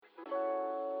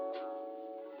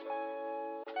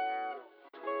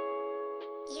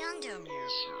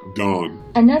Don.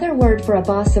 Another word for a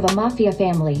boss of a mafia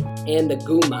family. And the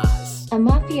Gumas. A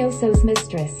mafioso's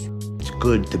mistress. It's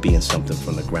good to be in something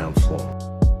from the ground floor.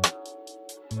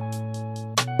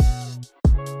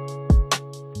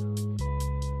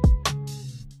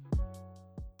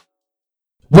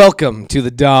 Welcome to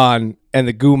the Don and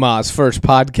the Gumas first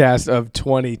podcast of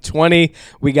 2020.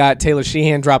 We got Taylor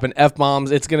Sheehan dropping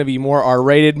F-bombs. It's going to be more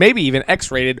R-rated, maybe even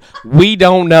X-rated. We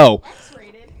don't know.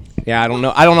 X-rated? Yeah, I don't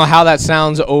know. I don't know how that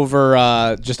sounds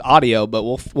over just audio, but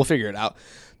we'll figure it out.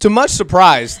 To much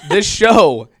surprise, this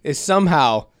show is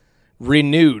somehow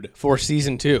renewed for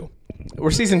season 2. We're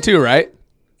season 2, right?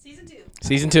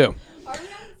 Season 2.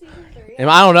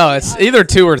 I don't know. It's either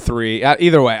 2 or 3.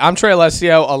 Either way, I'm Trey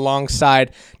Alessio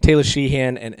alongside Taylor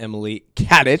Sheehan and Emily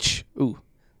Kadich. Ooh,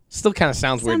 still kind of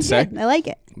sounds weird to say. I like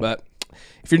it. But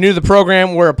if you're new to the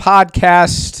program, we're a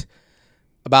podcast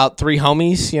about 3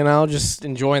 homies, just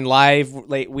enjoying life.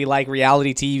 We like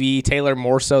reality TV, Taylor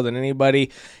more so than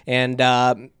anybody. And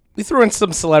we threw in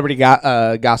some celebrity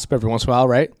gossip every once in a while,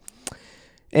 right?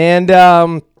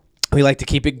 And we like to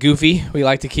keep it goofy. We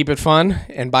like to keep it fun.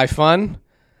 And by fun,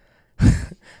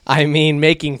 I mean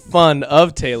making fun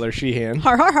of Taylor Sheehan.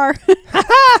 Har, har, har.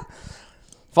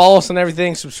 Follow us on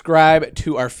everything. Subscribe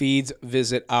to our feeds.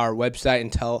 Visit our website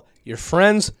and tell your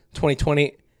friends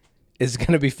 2020 is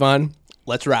going to be fun.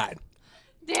 Let's ride.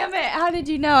 Damn it. How did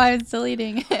you know I was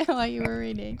deleting it while you were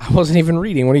reading? I wasn't even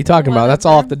reading. What are you talking about? That's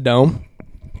all off the dome.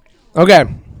 Okay.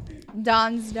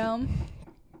 Don's dome.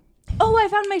 Oh, I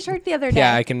found my shirt the other day.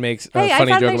 Yeah, I can make a funny joke about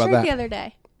that. I found my shirt the other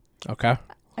day. Okay.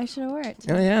 I should have worn it.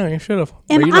 Oh, yeah, you should have.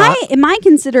 Am I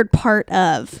considered part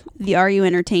of the Are You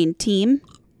Entertained team?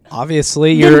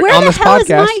 Obviously, then you're where on the this hell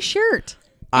podcast. is my shirt?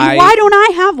 And why don't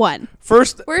I have one?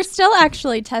 First, we're still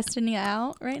actually testing you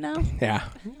out right now. Yeah.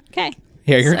 Okay.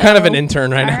 Yeah, you're kind of an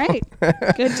intern right now. All right.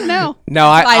 Good to know. No,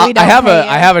 I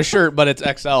have a shirt, but it's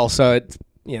XL, so it's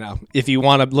if you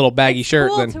want a little baggy shirt,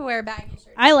 cool then to wear baggy shirts.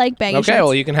 I like baggy shirts. Okay,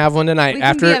 well you can have one tonight. We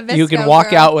After can be a you can Visco walk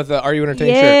girl. out with a Are You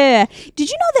Entertained shirt. Yeah. Did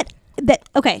you know that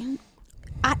okay?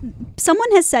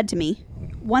 Someone has said to me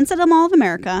once at the Mall of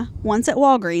America, once at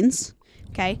Walgreens.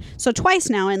 Okay, so twice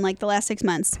now in like the last 6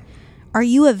 months. Are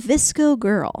you a Visco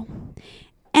girl?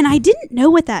 And I didn't know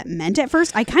what that meant at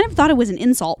first. I kind of thought it was an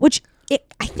insult, which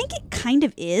I think it kind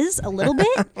of is a little bit,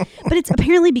 but it's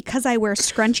apparently because I wear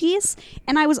scrunchies.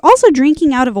 And I was also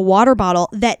drinking out of a water bottle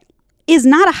that is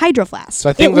not a Hydro Flask. So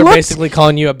I think they're basically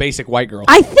calling you a basic white girl.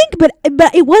 I think, but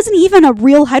it wasn't even a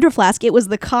real Hydro Flask. It was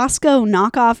the Costco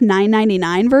knockoff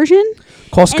 $9.99 version.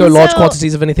 Costco large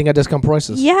quantities of anything at discount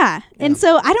prices. Yeah. And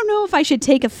so I don't know if I should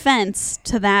take offense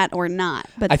to that or not.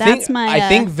 But I think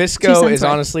Visco is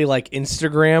honestly like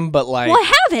Instagram, but like. Well, I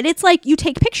have it. It's like you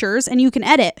take pictures and you can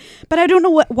edit, but I don't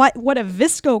know what a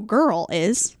Visco girl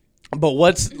is. But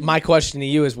my question to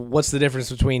you is, what's the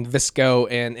difference between Visco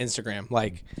and Instagram?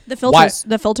 Like the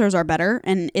filters are better,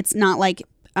 and it's not like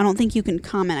I don't think you can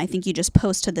comment. I think you just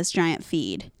post to this giant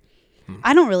feed.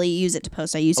 I don't really use it to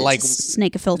post. I use it to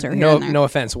snake a filter. No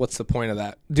offense. What's the point of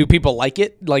that? Do people like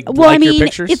it? Your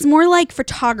pictures? It's more like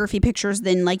photography pictures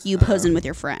than like you posing with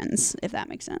your friends, if that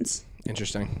makes sense.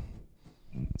 Interesting.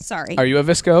 Sorry. Are you a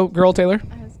Visco girl, Taylor?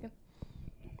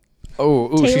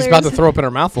 Oh, she's about to throw up in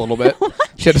her mouth a little bit.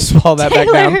 She had to swallow that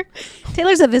back down.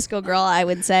 Taylor's a Visco girl, I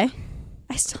would say.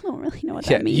 I still don't really know what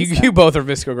that means. You both are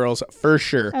Visco girls for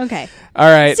sure. Okay. All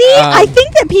right. See, I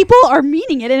think that people are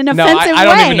meaning it in an offensive way. I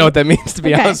don't even know what that means, to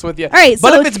be honest with you. All right.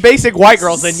 But if it's basic white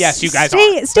girls, then yes, you guys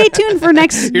are. Stay tuned for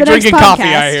next. You're drinking coffee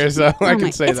out here, so I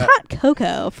can say it's that. It's hot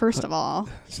cocoa, first of all.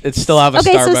 It's still have a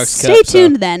Starbucks cup. Okay, so stay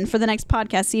tuned then for the next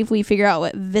podcast. See if we figure out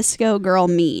what Visco girl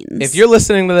means. If you're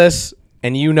listening to this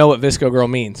and you know what Visco girl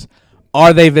means,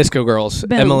 are they Visco girls?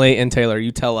 Boom. Emily and Taylor,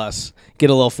 you tell us. Get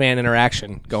a little fan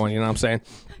interaction going, you know what I'm saying?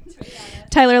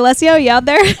 Tyler Alessio, you out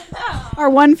there?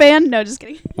 Our one fan? No, just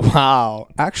kidding. Wow.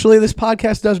 Actually, this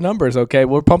podcast does numbers, okay?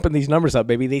 We're pumping these numbers up,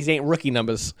 baby. These ain't rookie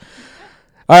numbers.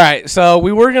 All right, so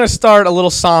we were going to start a little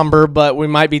somber, but we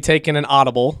might be taking an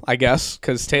audible, I guess,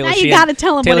 because Taylor Sheehan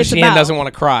doesn't want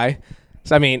to cry.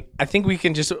 So, I think we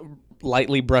can just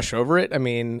lightly brush over it. I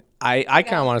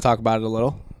kind of want to talk about it a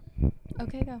little.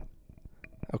 Okay, go.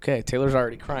 Okay, Taylor's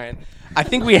already crying. I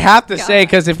think we have to say,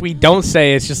 because if we don't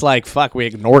say, it's just like, fuck, we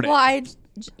ignored it. Well,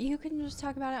 you can just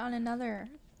talk about it on another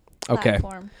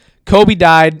platform. Kobe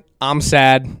died. I'm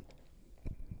sad.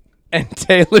 And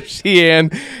Taylor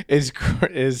Sheehan is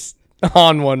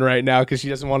on one right now because she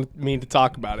doesn't want me to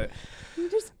talk about it.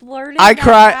 You just blurted I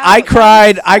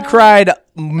cried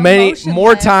many emotionless.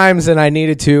 more times than I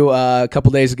needed to a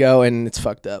couple days ago, and it's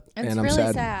fucked up. It's and I'm really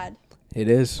sad. sad. It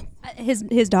is.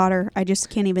 His daughter. I just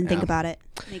can't even think about it.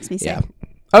 Makes me sick. Yeah.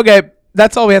 Okay,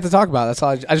 that's all we have to talk about. That's all.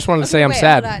 I just wanted to say I'm Wait,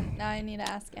 sad. Hold on. Now I need to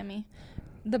ask Emmy.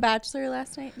 The Bachelor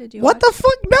last night. Did you? What watch? the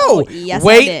fuck? No. Yes,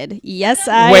 Wait. I did. Yes,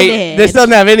 I Wait. did. This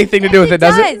doesn't have anything to do with it,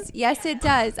 does it? Yes, it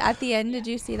does. At the end, did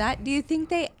you see that? Do you think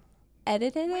they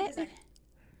edited it?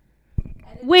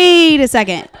 Wait a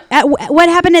second. What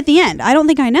happened at the end? I don't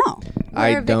think I know.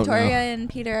 I Where don't Victoria know. and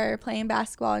Peter are playing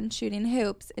basketball and shooting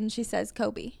hoops, and she says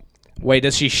Kobe. Wait,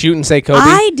 does she shoot and say Kobe?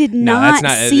 I did No, not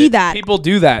that's see edited. that. People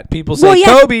do that. People say Well,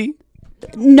 yeah. Kobe.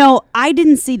 No, I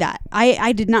didn't see that.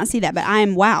 I did not see that, but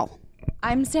wow.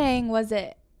 I'm saying, was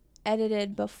it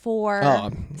edited before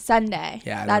Oh. Sunday?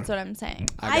 Yeah, I That's don't- what I'm saying.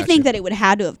 I think that it would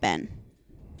have to have been.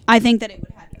 I think that it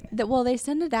would have to have been. Well, they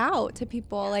send it out to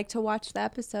people like to watch the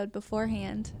episode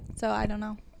beforehand. So I don't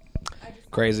know.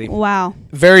 Crazy. Wow.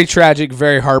 Very tragic.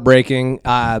 Very heartbreaking.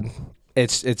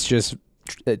 It's just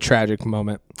a tragic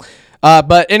moment.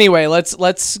 But anyway, let's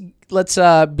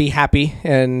be happy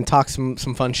and talk some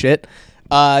fun shit.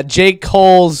 J.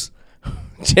 Cole's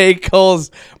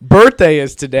birthday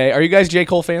is today. Are you guys J.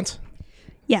 Cole fans?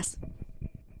 Yes.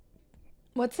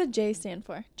 What's the J stand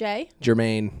for? J?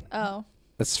 Jermaine. Oh,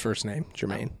 That's his first name.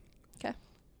 Jermaine. okay.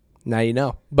 Now you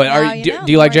know. But Now you know.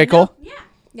 do you like Now J. you Cole? know.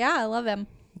 Yeah, I love him.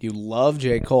 You love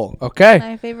J. Cole. Okay.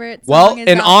 My favorite song Well, is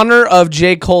in honor of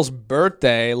J. Cole's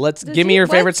birthday, let's Does give me he- your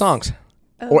favorite what's- songs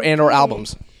or Okay.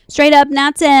 albums. Straight up,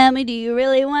 now tell me, do you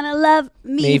really want to love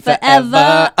me Me forever?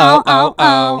 forever. Oh, Oh, oh, oh.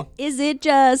 oh. Is it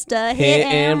just a Hit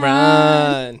and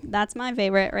run. That's my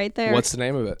favorite right there. What's the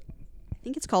name of it? I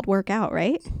think it's called Workout,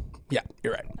 right? Yeah,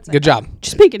 you're right. Good job.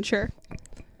 Just making sure.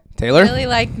 Taylor? really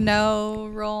like no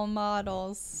role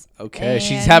models. Okay,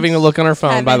 she's And having a look on her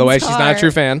phone, by the way. Kevin's She's not a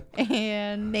true Heart fan.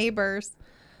 And Neighbors.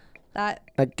 That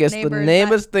I guess the Neighbors,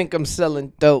 neighbors think I'm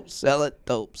selling dope. Sell it,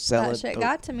 dope. Sell that it, shit dope.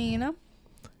 got to me, you know.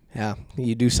 Yeah,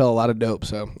 you do sell a lot of dope,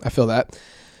 so I feel that.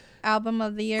 Album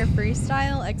of the year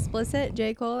freestyle explicit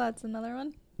J. Cole. That's another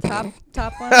one.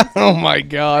 Top one. Oh my Are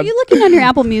God. you looking on your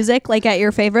Apple Music, like at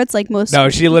your favorites, like most? No,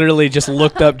 she literally just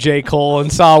looked up J. Cole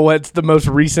and saw what's the most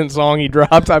recent song he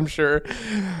dropped, I'm sure.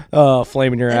 Oh,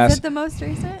 flaming your Is ass. it the most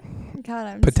recent? God,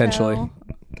 I'm Potentially. so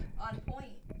on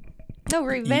point. No,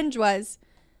 Revenge was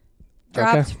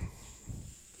dropped.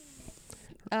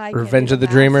 I can't Revenge do of the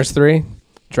math. Dreamers 3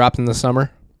 dropped in the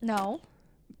summer. No,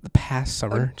 The past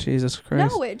summer. Jesus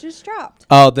Christ. no, it just dropped.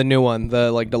 Oh, the new one,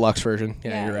 the like deluxe version.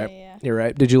 Yeah, you're right. Yeah. You're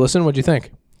right. Did you listen? What'd you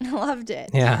think? I loved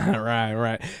it. Yeah,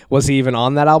 right. Was he even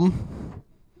on that album?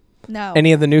 No,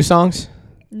 Any of the new songs?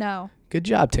 no. Good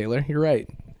job, Taylor. You're right.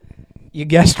 You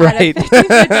guessed Had a right.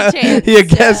 50-50 chance, You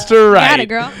guessed so- her Got right. it,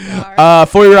 girl.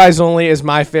 For Your Eyes Only is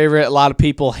my favorite. A lot of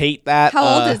people hate that.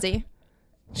 How old is he?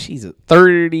 She's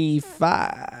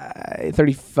 35.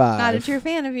 35. Not a true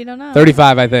fan if you don't know.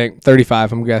 35, I think.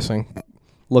 35, I'm guessing.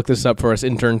 Look this up for us,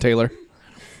 intern Taylor.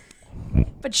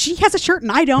 But she has a shirt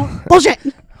and I don't. Bullshit.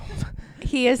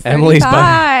 He is 35. Emily's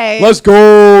by. Let's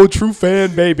go, true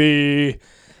fan, baby.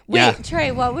 Wait, Yeah.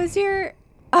 Trey, what was your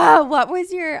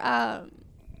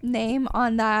name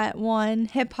on that one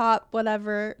hip hop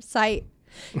whatever site?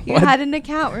 You What? had an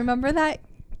account. Remember that?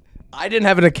 I didn't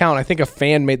have an account. I think a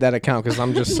fan made that account because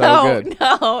I'm just so no, good.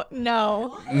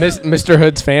 no. Mr.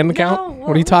 Hood's fan account? No, what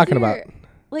are you was talking your- about?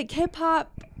 Like hip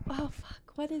hop. Oh fuck,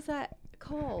 what is that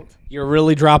called? You're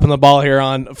really dropping the ball here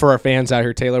for our fans out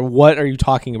here, Taylor. What are you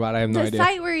talking about? I have no The idea.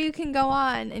 site where you can go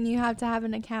on and you have to have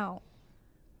an account.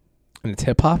 And it's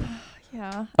hip hop?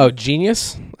 Yeah. Oh,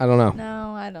 Genius? I don't know.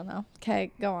 No, I don't know.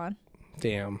 Okay, go on.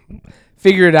 Damn.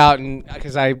 Figure it out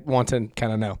because I want to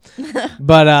kind of know.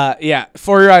 But yeah,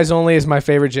 For Your Eyes Only is my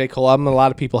favorite J. Cole album. A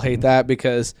lot of people hate that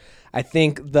because I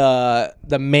think the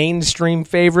mainstream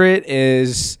favorite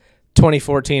is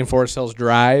 2014 Forest Hills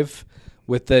Drive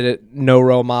with the No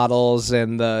Role Models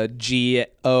and the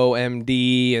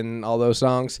GOMD and all those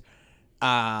songs.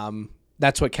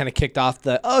 That's what kind of kicked off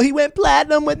he went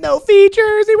platinum with no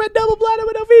features. He went double platinum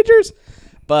with no features.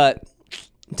 But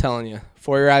I'm telling you,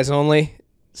 For Your Eyes Only,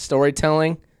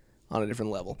 storytelling on a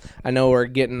different level. I know we're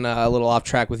getting a little off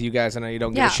track with you guys. I know you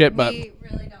don't give a shit, but we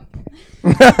really don't.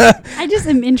 I just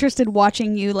am interested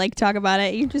watching you like talk about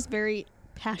it. You're just very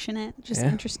passionate. Just Yeah.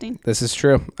 interesting. this is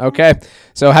true. Okay,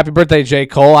 so happy birthday, J.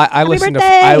 Cole. I listened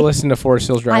birthday! to Forest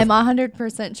Hills Drive. I'm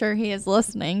 100% sure he is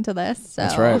listening to this. So.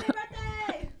 That's right.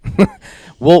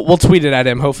 We'll tweet it at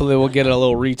him. Hopefully, we'll get a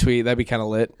little retweet. That'd be kind of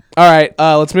lit. All right,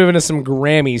 let's move into some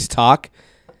Grammys talk.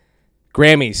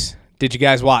 Grammys. Did you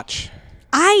guys watch?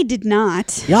 I did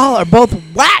not. Y'all are both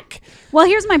whack. Well,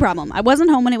 here's my problem. I wasn't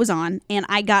home when it was on, and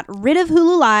I got rid of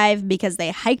Hulu Live because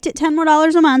they hiked it $10 more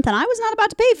a month, and I was not about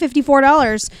to pay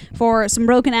 $54 for some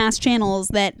broken ass channels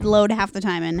that load half the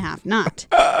time and half not.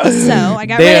 So I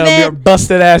got rid of Damn, it. your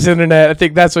busted ass internet. I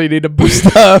think that's what you need to boost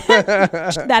up.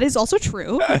 That is also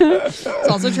true. It's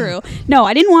also true. No,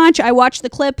 I didn't watch. I watched the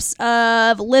clips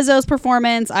of Lizzo's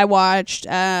performance. I watched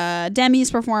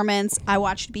Demi's performance. I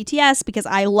watched BTS because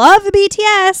I love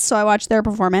BTS, so I watched their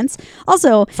performance.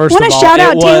 Also, First want of to all, shout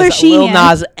out it Taylor was Sheehan. Lil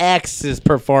Nas X's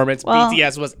performance. Well,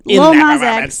 BTS was in Lil that Nas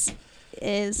performance. X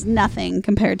is nothing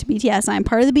compared to BTS. I'm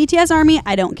part of the BTS army.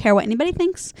 I don't care what anybody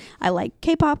thinks. I like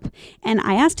K-pop, and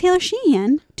I asked Taylor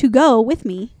Sheehan to go with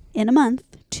me in a month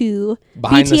to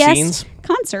Behind the BTS scenes?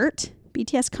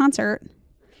 BTS concert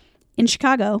in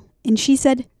Chicago, and she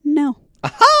said no.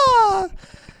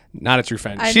 Not a true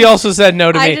fan. I She just- also said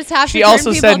no to me. I just have she to turn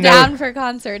also people said down no. for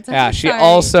concerts. I'm Yeah, so she sorry.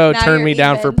 also Now turned you're me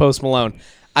down for even. Post Malone.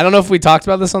 I don't know if we talked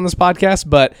about this on this podcast,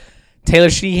 but Taylor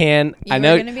Sheehan, You I were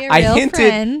know gonna be a I real hinted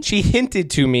friend. she hinted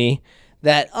to me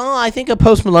that I think a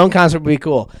Post Malone concert would be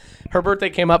cool. Her birthday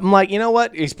came up. I'm like, you know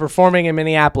what? He's performing in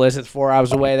Minneapolis. It's 4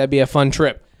 hours away. That'd be a fun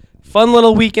trip. Fun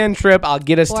little weekend trip. I'll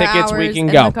get us 4 tickets. We hours can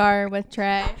in go. the car with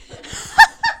Trey.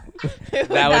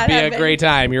 That would be a great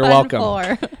time. You're fun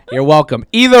welcome. for. You're welcome.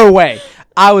 Either way,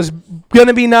 I was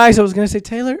gonna be nice. I was gonna say,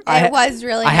 Taylor, It was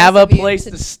really. I nice have a of you place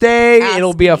to to stay. ask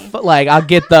It'll be a me. like I'll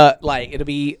get the like it'll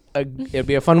be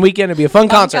a fun weekend. It'll be a fun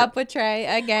bunk concert. up with Trey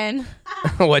again.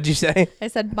 What'd you say? I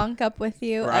said bunk up with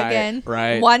you Right, again.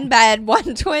 right. One bed,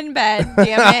 one twin bed.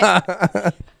 Damn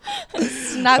it.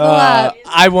 Snuggle up.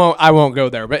 I won't go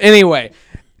there. But anyway,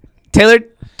 Taylor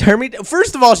turned me.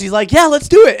 First of all, she's like, "Yeah, let's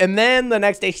do it," and then the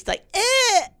next day she's like,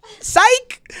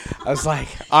 psych. I was like,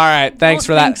 all right, thanks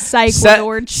for that. think psych was the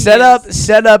word she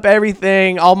Set up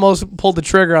everything. Almost pulled the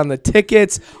trigger on the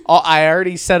tickets. I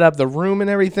already set up the room and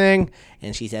everything.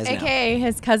 And she says no. AKA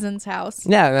his cousin's house.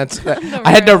 Yeah, that's.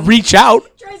 I had to room. reach out.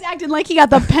 Trey's acting like he got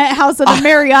the penthouse of the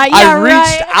Marriott. I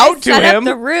reached out to Set him.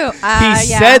 up the room. He Yeah.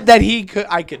 said that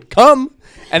I could come,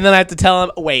 and then I have to tell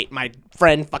him, wait, my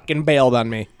friend fucking bailed on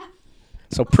me.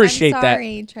 So appreciate I'm that.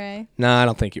 sorry, Trey. No, I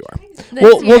don't think you are. This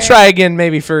We'll year- try again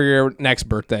maybe for your next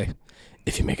birthday.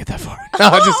 If you make it that far.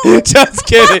 No, just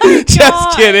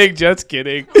kidding. Just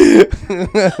kidding.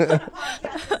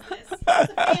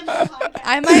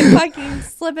 I might fucking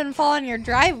slip and fall in your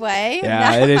driveway.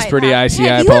 Yeah, That it is might pretty happen. icy. I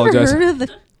Have you ever apologize. heard of the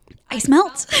ice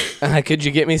melt? Could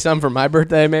you get me some for my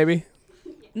birthday maybe?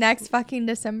 Next fucking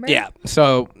December. Yeah.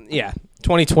 So, yeah.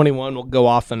 2021 will go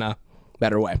off in a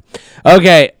better way.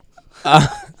 Okay. All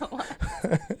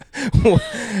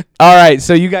right.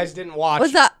 So you guys didn't watch.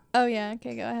 Was that? Oh yeah.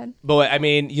 Okay, go ahead. But I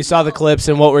mean, you saw the clips,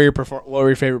 and what were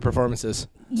your favorite performances?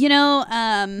 You know,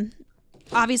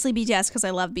 obviously BTS because I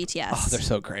love BTS. Oh, they're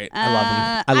so great. I love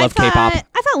them. I love thought- K-pop.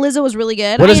 I thought Lizzo was really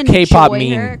good. What I does K-pop enjoyed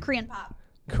mean? her. Korean pop.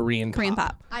 Korean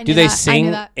pop. I Do knew they that. I sing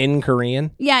knew that. in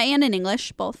Korean? Yeah, and in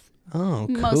English, both. Oh,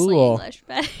 cool. Mostly English,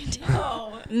 but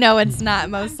No, it's not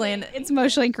mostly in. it's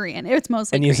mostly Korean. It's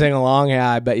mostly And you Korean. sing along? Yeah,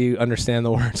 I bet you understand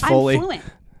the words fully. I'm fluent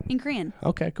in Korean.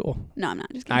 Okay, cool. No, I'm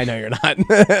not. Just kidding. I know you're not.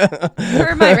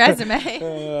 For my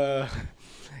resume.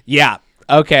 Yeah.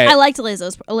 Okay. I liked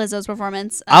Lizzo's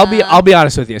performance. I'll be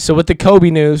honest with you. So with the Kobe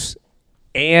news,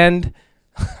 and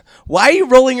why are you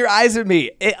rolling your eyes at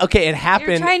me? It You're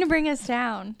happened. trying to bring us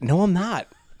down. No, I'm not.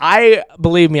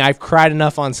 Believe me, I've cried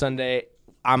enough on Sunday.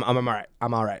 I'm all right.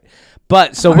 I'm all right.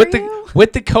 But so with you?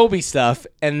 the Kobe stuff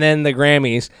and then the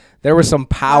Grammys, there were some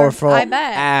powerful I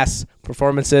bet. ass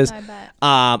performances. I bet.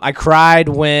 I cried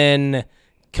when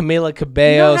Camila You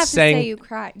Cabello don't have to say you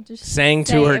cried. Just sang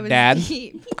to say her it was dad.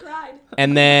 deep.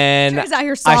 and then Trey's out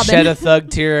here I sobbing. shed a thug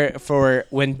tear for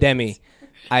when Demi.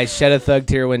 I shed a thug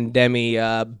tear when Demi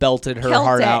belted her Killed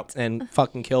heart it. out and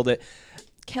fucking killed it.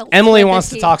 Killed Emily with wants the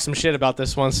to teeth. talk some shit about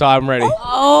this one, so I'm ready.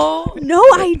 Oh no,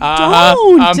 I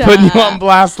don't. I'm putting you on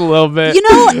blast a little bit. You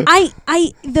know,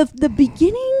 the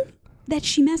beginning that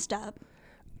she messed up.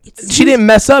 She didn't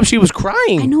mess up. She was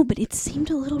crying. I know, but it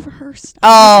seemed a little rehearsed.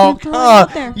 Oh, I'm just gonna throw it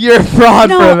out there. you're a fraud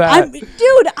for that.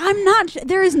 Dude, I'm not.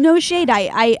 There is no shade.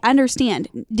 I understand.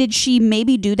 Did she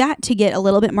maybe do that to get a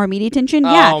little bit more media attention?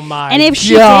 Yeah. Oh my And if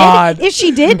God.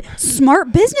 she did,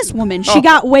 smart businesswoman. She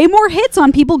got way more hits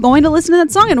on people going to listen to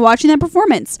that song and watching that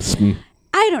performance.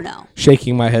 I don't know.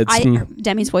 Shaking my head.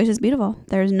 Demi's voice is beautiful.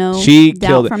 There's no She doubt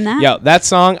killed it. from that. Yo, that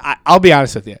song, I'll be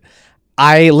honest with you.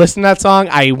 I listened to that song.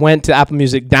 I went to Apple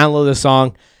Music, downloaded the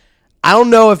song. I don't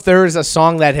know if there's a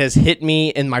song that has hit me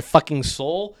in my fucking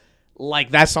soul like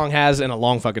that song has in a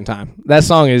long fucking time. That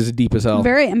song is deep as hell.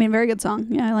 Very good song.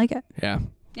 Yeah, I like it. Yeah.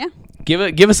 Yeah. Give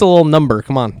us a little number.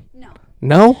 Come on. No.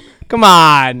 No? Come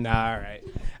on. All right.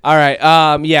 All right.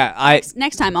 Yeah.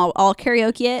 Next time I'll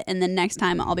karaoke it, and then next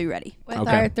time I'll be ready. With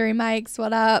Okay. our 3 mics,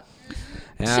 what up?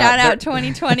 Yeah, Shout out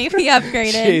 2020, we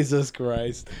upgraded. Jesus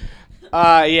Christ.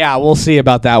 Yeah, we'll see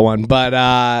about that one.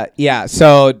 But yeah,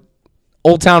 so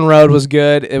Old Town Road was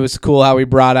good. It was cool how we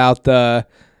brought out the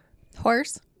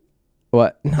Horse?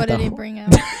 what? What did he bring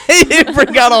out? He didn't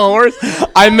bring out a horse.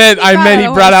 I meant he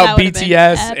a brought horse, out that would've been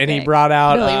BTS and he epic. brought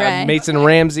out Billy Ray. Mason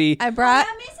Ramsey. I brought.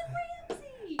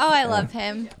 Oh, I love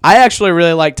him. I actually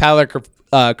really like Tyler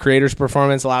Creator's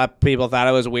performance. A lot of people thought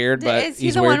it was weird, but Is he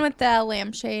he's the weird. one with the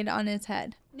lampshade on his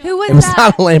head? Who was It was that?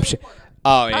 not a lampshade.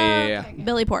 Oh yeah. Okay.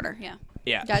 Billy Porter, yeah.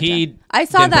 Yeah. Gotcha. He I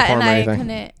saw didn't that and perform I anything.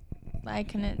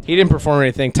 couldn't. He didn't perform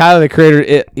anything. Tyler the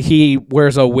Creator, he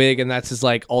wears a wig, and that's his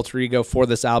like alter ego for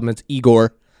this album. It's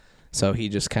Igor, so he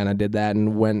just kind of did that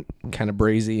and went kind of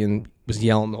brazy and was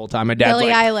yelling the whole time. My dad's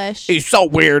Billie like, Eilish. "He's so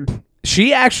weird."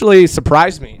 She actually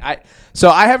surprised me. I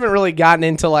haven't really gotten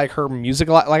into like her music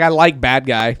a lot. Like I like Bad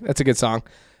Guy, that's a good song,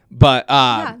 but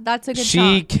Yeah, that's a good she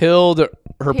song. killed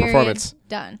her Period. performance.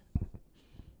 Done.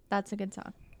 That's a good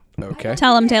song. Okay.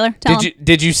 Tell him, Taylor. Tell him.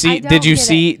 Did you see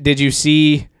did you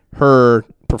see her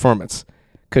performance?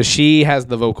 Because she has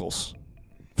the vocals,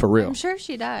 for real. I'm sure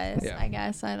she does. Yeah. I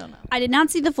guess I don't know. I did not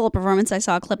see the full performance. I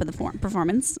saw a clip of the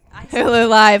performance. Hulu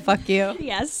Live. Fuck you.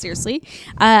 Yes, seriously.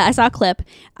 I saw a clip.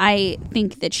 I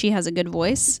think that she has a good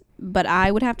voice, but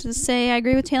I would have to say I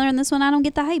agree with Taylor on this one. I don't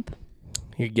get the hype.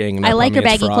 You're ganging I up like on her me,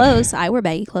 it's baggy fraud. clothes. I wear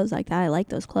baggy clothes like that. I like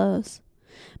those clothes,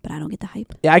 but I don't get the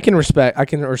hype. Yeah, I can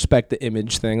respect the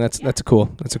image thing. That's a cool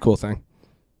thing.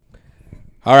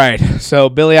 All right, so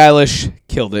Billie Eilish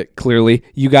killed it. Clearly,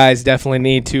 you guys definitely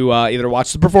need to either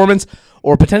watch the performance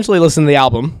or potentially listen to the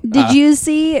album. Did you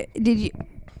see? Did you?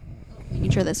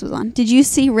 Making sure this was on. Did you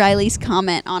see Riley's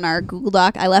comment on our Google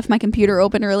Doc? I left my computer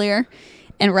open earlier,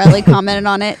 and Riley commented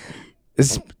on it.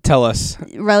 Tell us.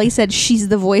 Riley said she's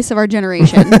the voice of our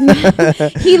generation.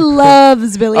 He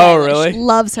loves Billie Oh, Eilish. really?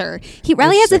 Loves her.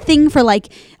 Riley has a thing for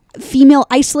like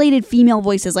isolated female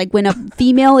voices. Like when a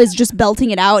female is just belting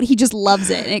it out, he just loves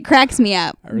it. And it cracks me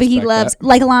up. But he respect loves, that.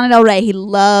 like Lana Del Rey, he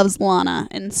loves Lana.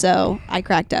 And so I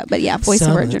cracked up. But yeah, voice of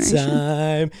our generation.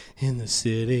 Summertime in the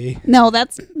city. No,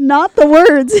 that's not the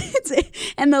words.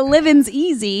 And the living's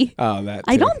easy. Oh, that.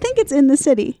 I too. don't think it's in the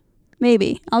city.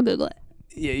 Maybe. I'll Google it.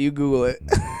 Yeah, you Google it.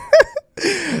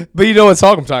 But you know what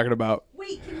song I'm talking about.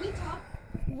 Wait, can we talk?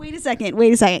 Wait a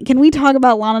second. Can we talk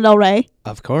about Lana Del Rey?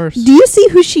 Of course. Do you see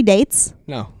who she dates?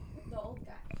 No.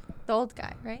 The old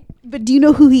guy, right? But do you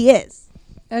know who he is?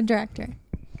 A director.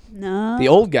 No. The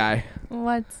old guy.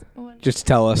 What? Just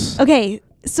tell us. Okay,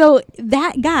 so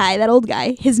that old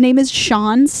guy, his name is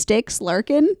Sean Styx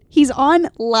Larkin. He's on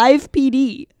Live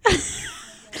PD.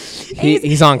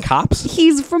 He's on Cops.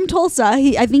 He's from Tulsa.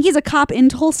 I think he's a cop in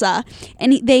Tulsa,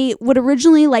 and they would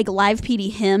originally like Live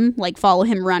PD him, like follow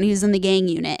him around. He was in the gang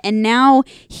unit, and now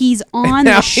he's on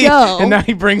the show. And now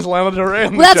he brings Lana Del Rey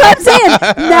on the Well, that's show. what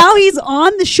I'm saying. Now he's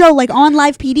on the show, like on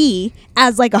Live PD,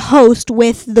 as like a host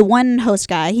with the one host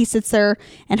guy. He sits there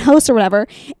and hosts or whatever.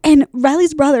 And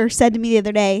Riley's brother said to me the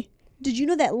other day, "Did you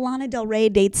know that Lana Del Rey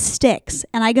dates Styx?"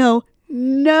 And I go,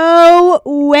 "No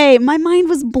way!" My mind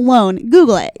was blown.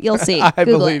 Google it. You'll see. I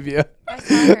Google believe it. you. I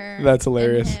saw her. That's and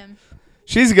hilarious. him.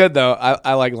 She's good though.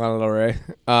 I like Lana Del Rey.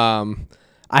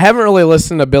 I haven't really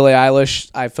listened to Billie Eilish.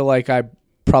 I feel like I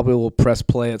probably will press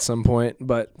play at some point,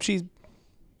 but she's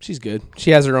good.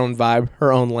 She has her own vibe,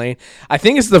 her own lane. I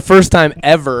think it's the first time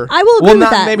ever. I will agree well, with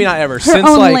not that. maybe not ever. Her since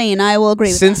own like lane. I will agree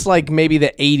with since that. like maybe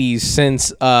the 80s,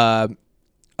 since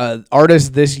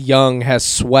artist this young has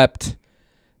swept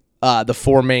the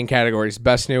 4 main categories: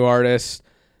 best new artist,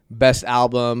 best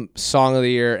album, song of the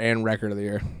year, and record of the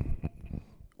year.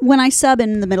 When I sub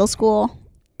in the middle school,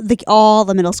 all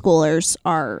the middle schoolers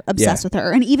are obsessed Yeah. with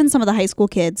her, and even some of the high school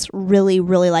kids really,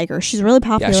 really like her. She's really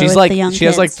popular. Yeah, she's with like the young she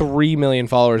has like kids. 3 million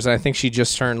followers, and I think she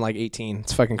just turned like 18.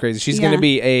 It's fucking crazy. She's Yeah. gonna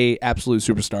be a absolute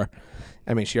superstar.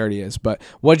 I mean, she already is. But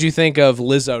what'd you think of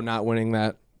Lizzo not winning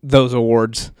those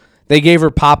awards? They gave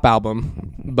her pop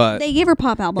album, but They gave her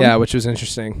pop album. yeah, which was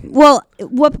interesting. Well,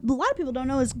 what a lot of people don't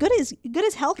know is Good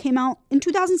as Hell came out in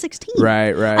 2016. Right.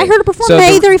 I heard her perform So at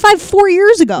the- A35 4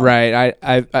 years ago. Right.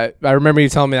 I remember you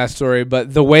telling me that story,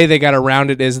 but the way they got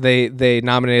around it is they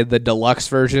nominated the deluxe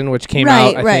version, which came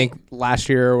Right, out I think last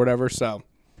year or whatever. So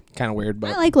kind of weird, but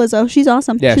I like Lizzo. She's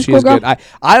awesome. yeah, She's a she cool was girl. good.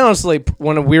 I honestly,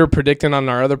 when we were predicting on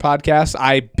our other podcast,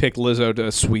 I picked Lizzo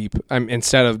to sweep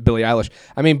instead of Billie Eilish.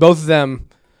 I mean, both of them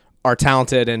are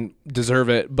talented and deserve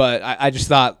it, but I just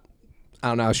thought, I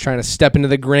don't know, I was trying to step into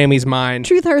the Grammys mind.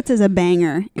 Truth Hurts is a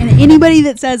banger, and anybody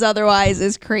that says otherwise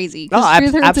is crazy. 'Cause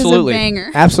Truth Hurts absolutely, is a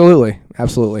banger.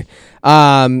 absolutely.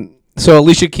 So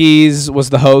Alicia Keys was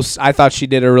the host. I thought she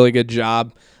did a really good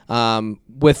job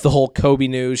with the whole Kobe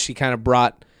news. She kind of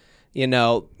brought,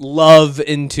 love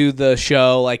into the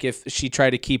show. Like if she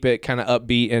tried to keep it kind of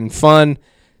upbeat and fun.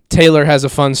 Taylor has a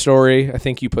fun story. I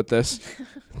think you put this.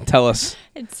 Tell us.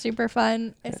 It's super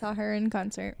fun. I saw her in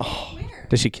concert. Oh,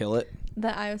 did she kill it?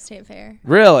 The Iowa State Fair.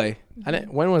 Really? I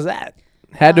didn't. When was that?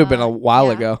 Had to have been a while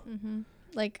yeah. ago.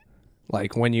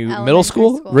 Like when you middle elementary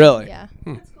school? Really? Yeah.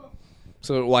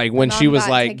 So like when My she mom was got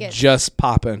like tickets. just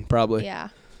popping, probably. Yeah.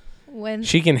 When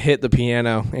She can hit the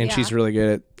piano, and Yeah. she's really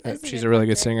good It at. was a She's good a really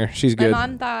good concert. singer. She's my good.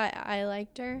 mom thought I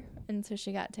liked her, and so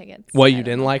she got tickets. What, I you don't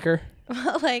didn't know. like her?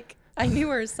 Well, like I knew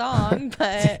her song,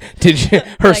 but Did you?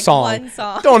 Her like, song. one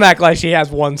song. Don't act like she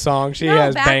has one song. She no,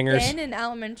 has back bangers. then in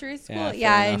elementary school, Yeah,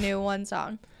 yeah, fair I enough. knew one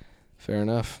song. Fair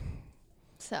enough.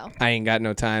 So I ain't got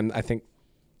no time. I think.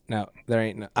 No, there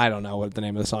ain't. No, I don't know what the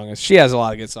name of the song is. She has a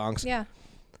lot of good songs. yeah,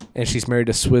 And she's married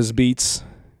to Swizz Beats.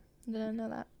 didn't know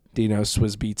that. Do you know who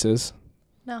Swizz Beats is?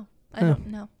 No, I Oh. don't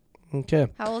know. Okay.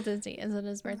 How old is he? Is it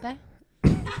his birthday?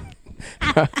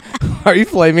 Are you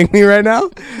flaming me right now?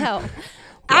 No.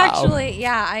 Actually,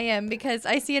 yeah, I am because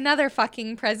I see another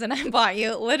fucking present I bought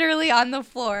you literally on the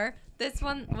floor. This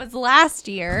one was last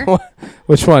year.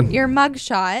 Which one? Your mug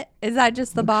shot. Is that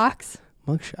just the box?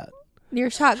 Mugshot. Your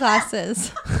shot glasses.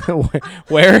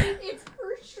 Where? It's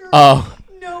for sure. Oh.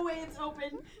 No way it's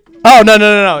open. Oh,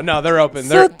 no. They're open.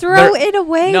 So throw it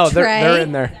away, No, Trey. they're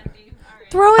in there.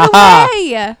 Throw it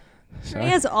away. Trey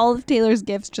has all of Taylor's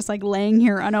gifts just like laying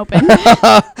here unopened.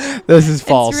 This is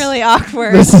false. It's really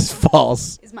awkward. This is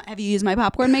false. Have you used my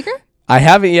popcorn maker? I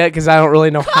haven't yet because I don't really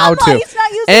know how Come on, to. he's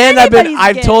not using And anybody's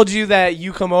I've gift. told you that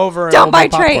you come over and Don't we'll buy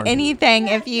Trey popcorn. anything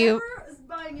if you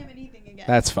buying him anything again.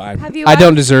 That's fine. Have you I don't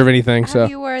ever- deserve anything, so. have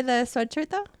you wore the sweatshirt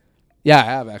though. Yeah, I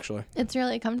have actually. It's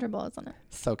really comfortable, isn't it?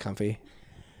 So comfy.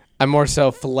 I more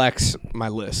so flex my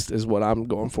list is what I'm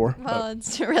going for. Well,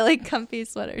 it's a really comfy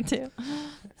sweater too.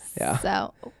 Yeah.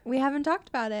 So we haven't talked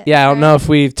about it. Yeah, I don't right? know if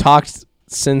we've talked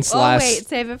since Oh last. wait,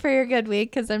 save it for your good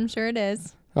week because I'm sure it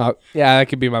is. Yeah, that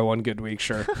could be my one good week,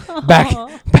 sure.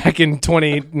 Back in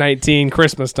 2019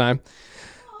 Christmas time.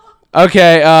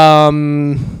 Okay,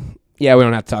 yeah, we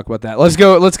don't have to talk about that. Let's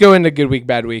go into good week,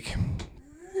 bad week.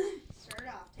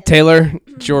 Taylor,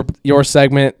 it's your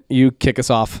segment. You kick us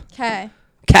off. Okay,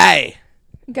 Okay.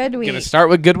 good week. Gonna start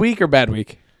with good week or bad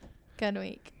week? Good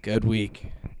week. Good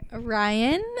week.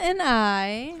 Ryan and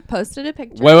I posted a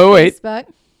picture Wait, on wait. Facebook.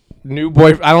 New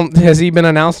boy. Has he been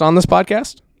announced on this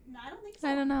podcast?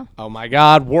 I don't know. Oh my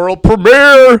God! World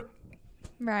premiere.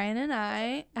 Ryan and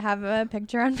I have a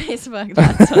picture on Facebook.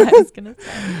 That's what I was gonna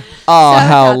say. Oh, So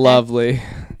how out there. lovely.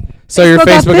 So your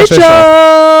Facebook official.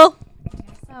 So,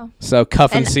 So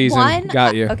cuffing and season one-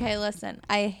 got you. Okay, listen.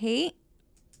 I hate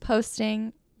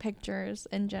posting pictures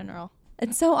in general.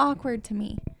 It's so awkward to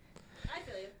me.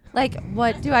 Like,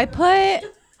 what do I put?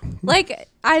 Like,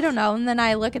 I don't know. And then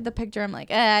I look at the picture. I'm like,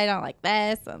 I don't like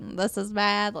this. And this is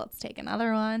bad. Let's take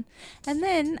another one. And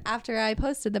then after I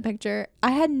posted the picture,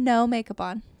 I had no makeup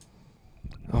on.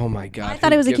 Oh my God! I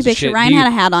thought who it was a gives cute picture. shit? Ryan Do you- had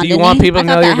a hat on, Do you didn't want he? people I to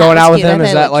thought know that you're hat going was out with cute. I him? thought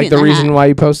Is it that looked like cute the in the reason hat. why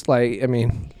you post? Like, I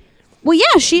mean, Well,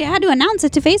 yeah, she had to announce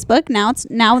it to Facebook. Now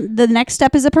the next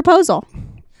step is a proposal.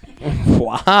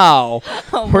 wow,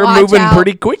 we're Watch moving out.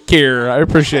 pretty quick here. I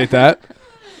appreciate that.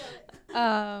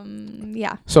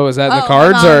 Yeah. So is that in the Oh,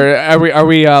 cards, hold on. or are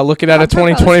we looking at a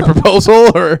 2020 proposal,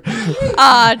 or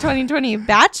 2020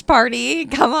 batch party.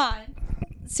 Come on.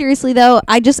 Seriously though,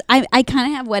 I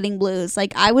kind of have wedding blues.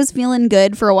 Like I was feeling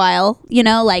good for a while,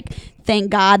 like thank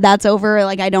God that's over.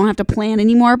 Like I don't have to plan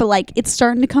anymore, but like it's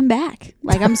starting to come back.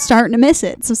 Like I'm starting to miss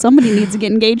it. So somebody needs to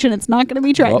get engaged and it's not going to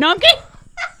be Trey. Well, No, I'm kidding.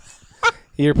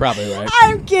 you're probably right.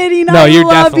 I'm kidding. No, I you're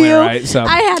love definitely you. right, so.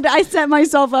 I set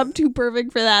myself up too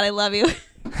perfect for that. I love you.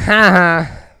 Haha,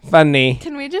 funny.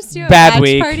 Can we just do a Bad batch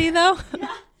week. party though?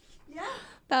 Yeah.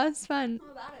 That was fun.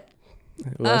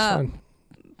 It was fun.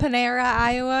 Panera,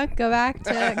 Iowa. Go back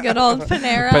to good old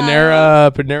Panera.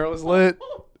 Panera was lit.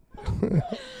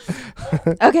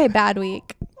 Okay, bad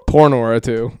week. Pornora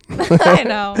too. I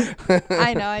know.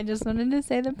 I just wanted to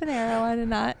say the Panera one and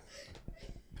not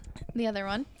the other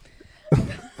one.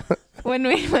 When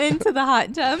we went to the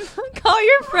hot tub, call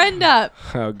your friend up.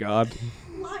 Oh God.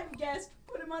 Live guest,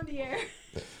 put him on the air.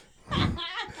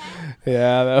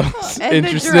 Yeah, that was And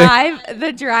interesting.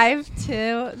 the drive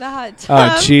to the hot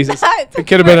tub. Oh Jesus! that It took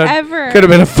could have been forever.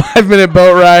 a 5-minute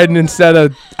boat ride and instead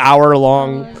of hour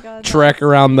long Oh my God, trek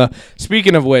around the.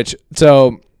 Speaking of which,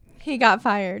 so He got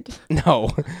fired.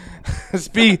 no.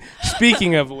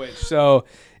 Speaking of which, so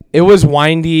It was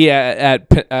windy at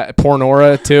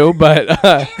Pornora too, but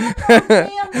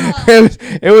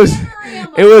it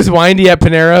was windy at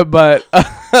Panera. But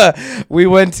we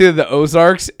went to the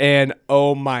Ozarks, and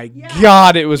oh my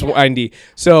god, it was windy.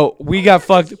 So we got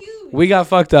fucked. We got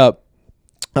fucked up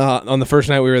on the first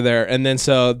night we were there, and then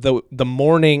so the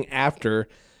morning after,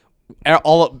 not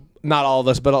all of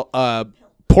us, but a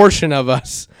portion of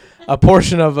us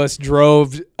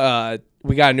drove.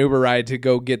 We got an Uber ride to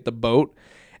go get the boat.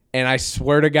 And I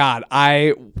swear to God,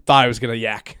 I thought I was going to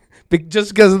yak.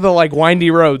 Just because of the, windy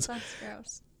roads. That's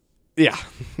gross. Yeah.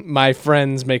 My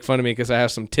friends make fun of me because I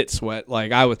have some tit sweat.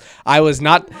 I was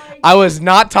not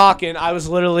talking. I was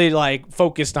literally,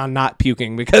 focused on not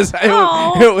puking because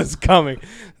it was coming.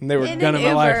 And they were gunning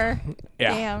my life.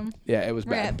 Yeah. Damn. Yeah, it was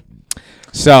bad. Rip.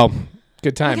 So,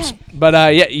 good times. Okay.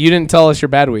 But, you didn't tell us your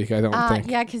bad week, I don't think.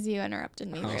 Yeah, because you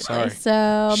interrupted me. Oh, Weirdly. sorry.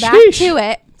 So, back Sheesh. to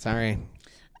it. Sorry.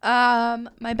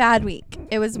 My bad week.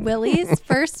 It was Willie's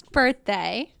first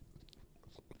birthday.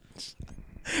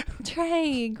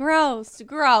 Trey, gross.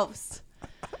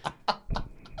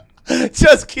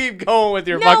 Just keep going with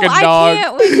your No, fucking I dog.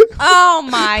 can't. Oh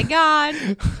my god.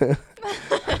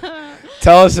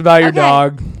 Tell us about your Okay.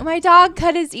 dog. My dog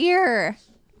cut his ear.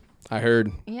 I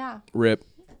heard. Yeah. Rip.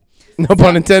 No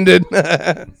pun intended.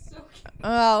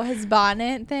 Oh, his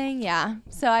bonnet thing. Yeah.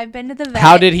 So I've been to the vet.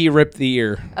 How did he rip the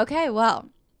ear? Okay, well,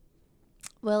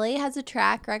 Willie has a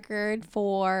track record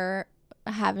for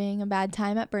having a bad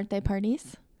time at birthday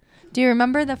parties. Do you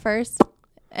remember the first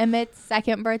Emmett's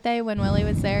second birthday when Willie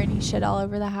was there and he shit all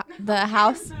over the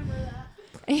house?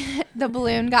 The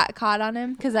balloon got caught on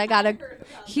him because I got a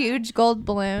huge gold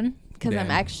balloon because I'm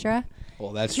Damn. extra.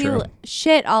 Well, that's He true.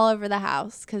 shit all over the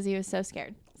house because he was so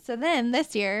scared. So then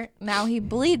this year, now he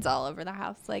bleeds all over the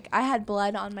house. I had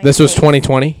blood on my This was face.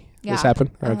 2020? Yeah. This happened?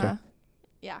 Okay. Uh-huh.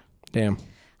 Yeah. Damn.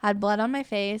 Had blood on my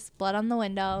face, blood on the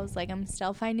windows. I'm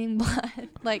still finding blood,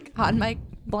 on my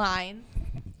blind.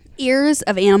 Ears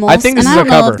of animals. I think this and is I a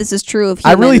don't know cover. if this is true of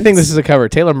I humans. really think this is a cover.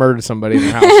 Taylor murdered somebody in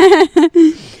their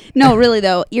house. No, really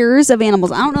though. Ears of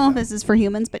animals. I don't know if this is for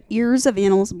humans, but ears of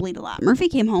animals bleed a lot. Murphy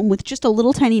came home with just a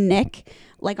little tiny nick,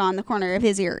 on the corner of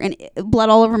his ear, and blood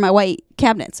all over my white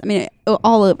cabinets. I mean,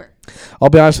 all over. I'll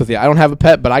be honest with you. I don't have a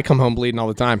pet, but I come home bleeding all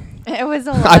the time. It was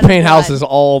a lot. I of paint blood. houses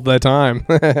all the time.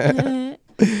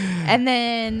 And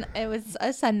then it was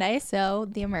a Sunday, so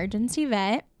the emergency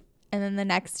vet. And then the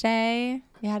next day,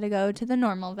 we had to go to the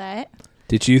normal vet.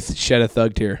 Did you shed a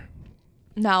thug tear?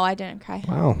 No, I didn't cry.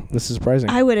 Wow, this is surprising.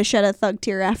 I would have shed a thug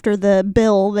tear after the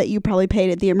bill that you probably paid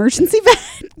at the emergency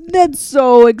vet. That's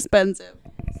so expensive.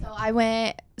 So I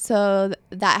went. So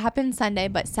that happened Sunday,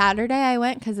 but Saturday I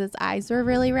went because his eyes were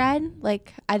really red.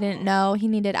 I didn't know he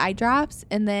needed eye drops,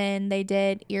 and then they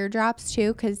did ear drops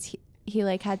too because he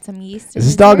had some yeast. Is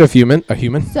this dog a human? A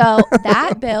human? So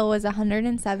that bill was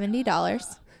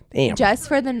 $170 Damn. just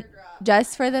for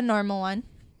the normal one.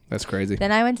 That's crazy.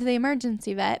 Then I went to the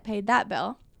emergency vet, paid that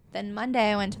bill. Then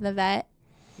Monday I went to the vet.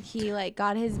 He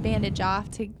got his bandage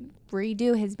off to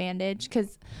redo his bandage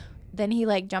because then he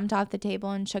jumped off the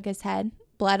table and shook his head,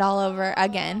 bled all over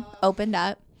again, opened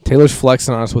up. Taylor's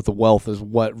flexing on us with the wealth is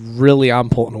what really I'm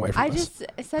pulling away from I us. just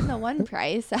said the one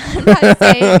price. I'm not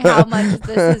saying how much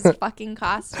this is fucking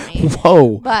cost me.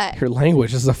 Whoa. But your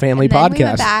language. This is a family and then we podcast.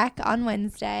 went back on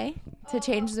Wednesday to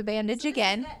change the bandage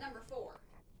again.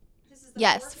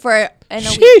 Yes, for in a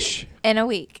week. Sheesh. In a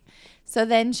week. So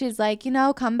then she's like,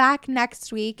 come back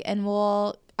next week and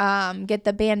we'll get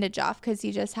the bandage off because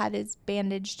he just had his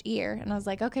bandaged ear. And I was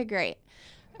like, okay, great.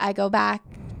 I go back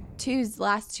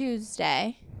last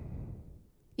Tuesday.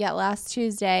 Yeah, last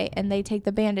Tuesday, and they take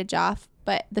the bandage off,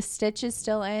 but the stitch is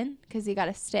still in because he got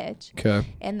a stitch. Okay.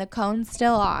 And the cone's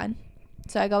still on.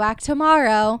 So I go back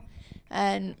tomorrow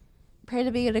and pray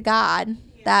to be to God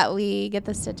that we get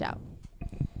the stitch out.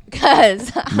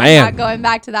 Because I'm not going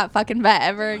back to that fucking vet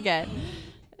ever again.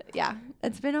 Yeah,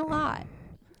 it's been a lot.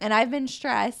 And I've been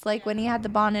stressed. When he had the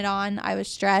bonnet on, I was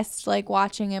stressed,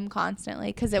 watching him constantly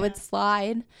because it would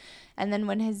slide. And then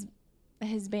when his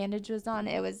bandage was on,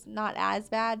 it was not as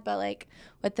bad. But,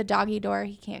 with the doggy door,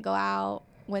 he can't go out.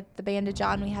 With the bandage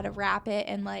on, we had to wrap it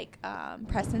in,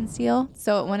 press and seal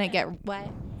so it wouldn't get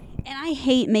wet. And I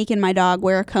hate making my dog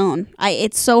wear a cone.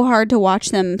 It's so hard to watch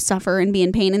them suffer and be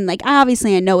in pain. And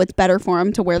I know it's better for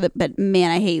them to wear but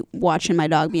man, I hate watching my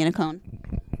dog be in a cone.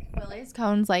 Willie's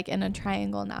cone's in a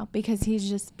triangle now because he's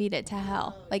just beat it to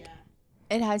hell.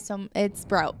 It's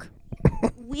broke.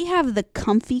 We have the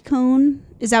comfy cone.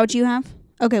 Is that what you have?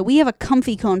 Okay, we have a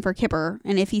comfy cone for Kipper,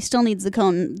 and if he still needs the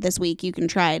cone this week, you can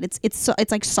try it. It's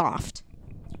soft.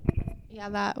 Yeah,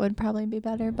 that would probably be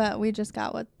better, but we just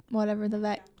got whatever the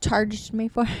vet charged me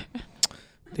for.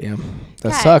 Damn, that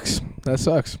Okay. sucks. That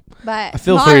sucks. But I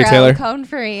feel for you, tomorrow, Taylor. cone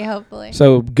free, hopefully.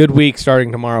 So good week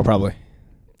starting tomorrow, probably.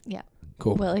 Yeah.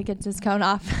 Cool. Willie gets his cone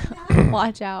off.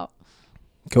 Watch out.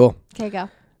 Cool. Okay, go.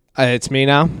 It's me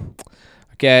now.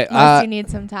 Okay. Unless you need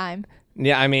some time.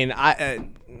 Yeah, I mean,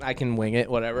 I can wing it,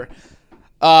 whatever.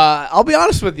 I'll be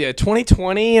honest with you.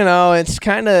 2020, it's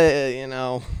kind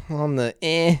of, on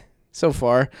the so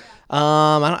far.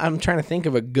 I'm trying to think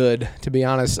of a good, to be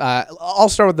honest. I'll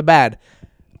start with the bad.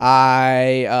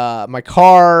 My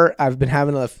car, I've been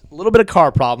having a little bit of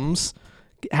car problems.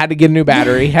 Had to get a new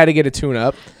battery. Had to get a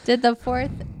tune-up. Did the fourth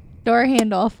door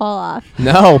handle fall off?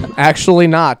 No, actually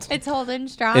not. It's holding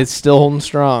strong. It's still holding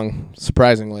strong,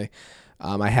 surprisingly.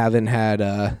 I haven't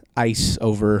had ice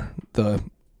over the,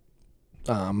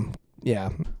 handle.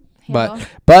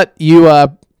 but you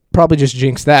probably just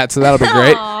jinxed that, so that'll be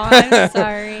great. Oh, I'm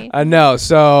sorry. No,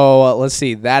 so let's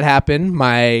see. That happened.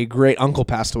 My great uncle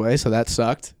passed away, so that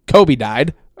sucked. Kobe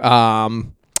died.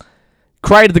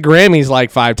 Cried at the Grammys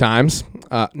like 5 times.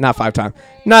 Not 5 times.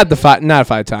 Not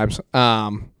 5 times. Yeah,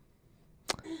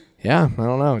 I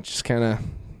don't know. It's just kind of.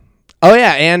 Oh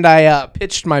yeah, and I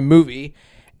pitched my movie,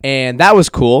 and that was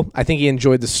cool. I think he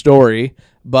enjoyed the story,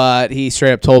 but he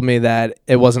straight up told me that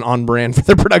it wasn't on brand for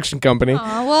the production company.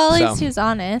 Aw, well, at So. least he was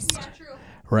honest.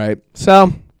 Right.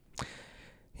 So,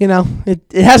 it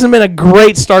hasn't been a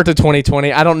great start to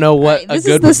 2020. I don't know what a This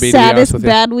good is the would be, to be honest saddest with you.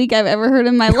 bad week I've ever heard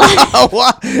in my life. Oh,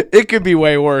 wow. It could be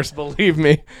way worse, believe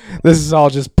me. This is all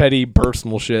just petty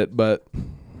personal shit, but,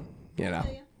 Good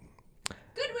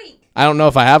week. I don't know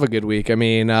if I have a good week. I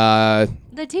mean, The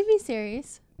TV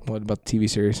series. what about the TV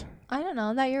series? I don't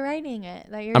know that you're writing it.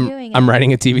 That you're doing it. I'm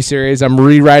writing a TV series. I'm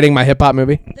rewriting my hip-hop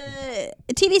movie. The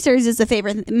TV series is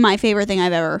my favorite thing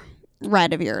I've ever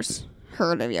read of yours,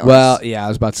 heard of yours. Well, yeah, I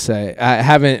was about to say. I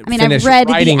haven't I've finished read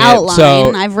the writing outline. it,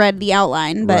 so... I've read the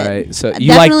outline, but Right. So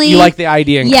definitely, you like the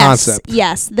idea and yes, concept.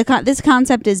 Yes, this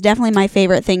concept is definitely my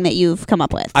favorite thing that you've come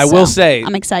up with. I so will say,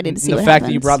 I'm excited to see the what fact that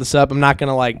you happens. brought this up. I'm not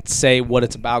gonna say what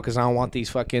it's about because I don't want these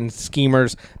fucking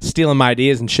schemers stealing my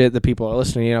ideas and shit that people are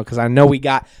listening. Because I know we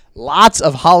got lots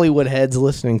of Hollywood heads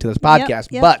listening to this podcast.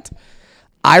 yep. But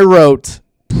I wrote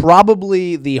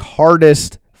probably the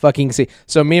hardest fucking scene.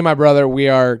 So me and my brother, we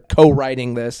are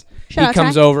co-writing this. Shout He out,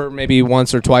 comes Ty. over maybe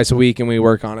once or twice a week and we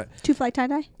work on it. 2 Flight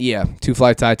Tie-Dye. Yeah, Two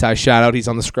Fly Tie Tie. Shout out. He's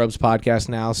on the Scrubs podcast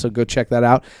now, so go check that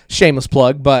out. Shameless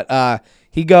plug. But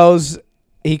he comes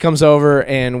over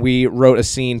and we wrote a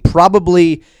scene,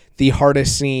 probably the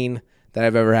hardest scene that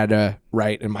I've ever had to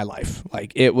write in my life.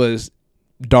 Like, it was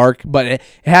dark, but it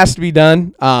has to be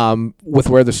done with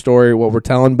what we're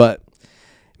telling. But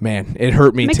man, it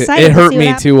hurt me I'm to excited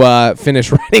to see what to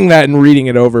finish writing that and reading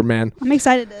it over, man. I'm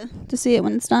excited to see it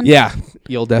when it's done. Yeah,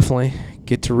 you'll definitely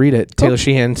get to read it. Cool. Taylor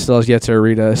Sheehan still has yet to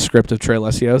read a script of Trey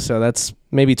Alessio, so that's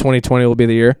maybe 2020 will be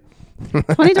the year.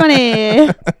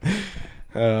 2020.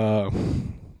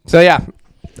 So yeah,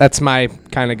 that's my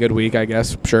kind of good week, I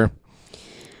guess. Sure.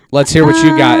 Let's hear what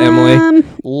you got, Emily.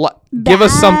 Give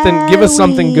us something. Give us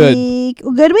something good.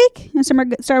 Good week.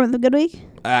 Start with a good week.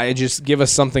 Just give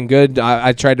us something good.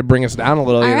 I tried to bring us down a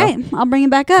little. All you right, know? I'll bring it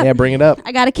back up. Yeah, bring it up.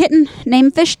 I got a kitten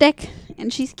named Fish Stick,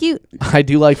 and she's cute. I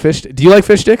do like fish. Do you like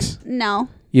fish sticks? No,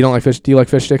 You don't like fish? Do you like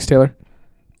fish sticks, Taylor?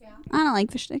 I don't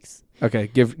like fish sticks. Okay,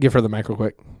 give her the mic real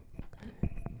quick.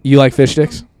 You like fish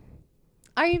sticks?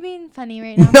 Are you being funny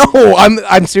right now? No,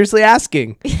 I'm seriously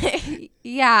asking.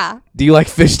 Yeah. Do you like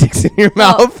fish sticks in your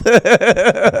mouth?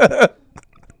 I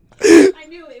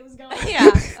knew it was going. Yeah.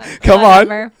 Come on.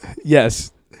 Whatever.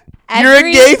 Yes. You're a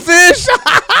Every- gay fish.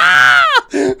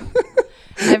 every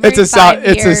It's a 5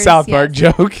 years, South Park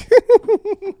yes. joke.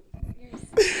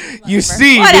 You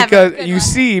see Whatever.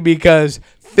 because Good one. because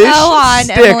fish Go on,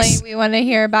 sticks. Emily. We want to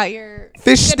hear about your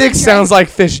Fish good sticks intro. sounds like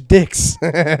fish dicks.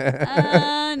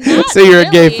 Not So you're a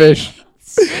gay really. fish.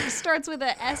 Stick starts with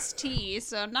a ST,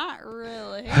 so not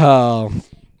really. Oh,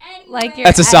 like your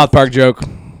that's a South Park joke.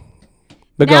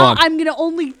 But go Now on. I'm gonna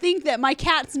only think that my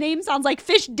cat's name sounds like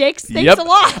Fish Dicks. Thanks Yep. a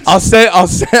lot.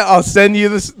 I'll send you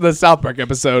the South Park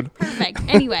episode. Perfect.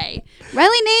 Anyway,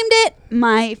 Riley named it.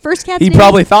 My first cat's He name.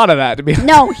 probably thought of that, to be honest.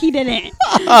 No, he didn't.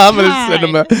 I'm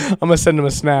gonna send him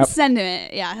a snap. Send him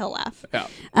it. Yeah, he'll laugh. Yeah.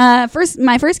 My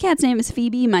first cat's name is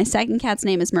Phoebe. My second cat's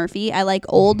name is Murphy. I like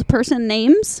old person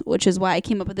names, which is why I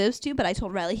came up with those two. But I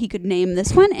told Riley he could name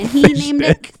this one, and he named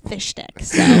it Fish Stick.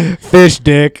 So, Fish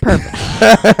dick. dude,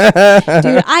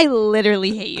 I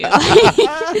literally hate you.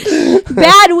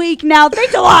 Bad week now.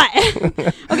 Thanks a lot.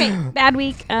 Okay, bad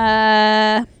week.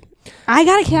 I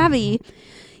got a cavity,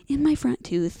 in my front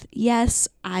tooth. Yes,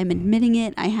 I'm admitting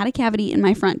it. I had a cavity in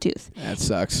my front tooth. That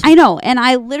sucks. I know, and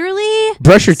I literally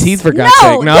Brush your teeth for God's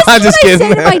sake. No, this I'm is just what kidding. I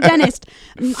say to my dentist.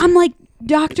 I'm like,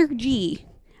 Dr. G,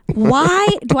 why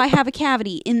do I have a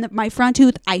cavity in my front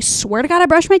tooth? I swear to God, I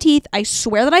brush my teeth. I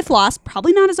swear that I floss.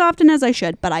 Probably not as often as I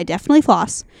should, but I definitely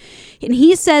floss. And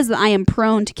he says that I am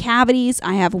prone to cavities.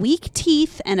 I have weak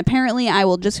teeth, and apparently I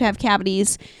will just have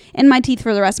cavities in my teeth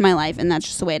for the rest of my life, and that's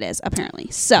just the way it is, apparently.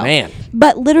 So, Man.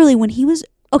 But literally when he was,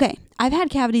 okay, I've had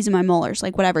cavities in my molars,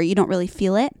 like whatever, you don't really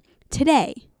feel it.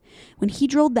 Today, when he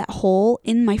drilled that hole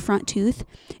in my front tooth,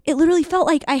 it literally felt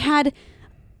like I had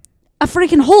a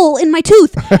freaking hole in my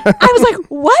tooth. I was like,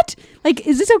 what? Like,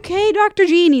 is this okay, Dr.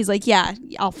 G? And he's like, yeah,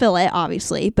 I'll fill it,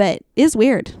 obviously, but it's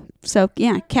weird. So,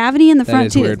 yeah, cavity in the That front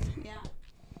is tooth. weird.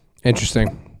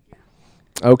 Interesting.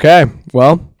 Okay.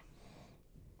 Well,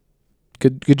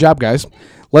 good job, guys.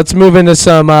 Let's move into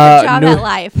some Good job at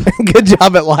life. good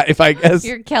job at life, I guess.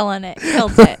 You're killing it.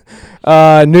 Killed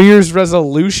it. New Year's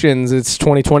resolutions. It's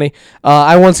 2020.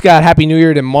 I once got Happy New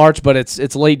Year in March, but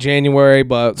it's late January,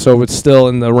 but so it's still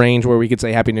in the range where we could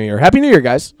say Happy New Year. Happy New Year,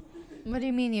 guys. What do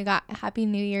you mean you got Happy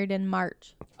New Year in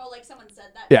March? Oh, like someone said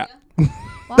that? Yeah.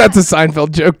 Why? That's a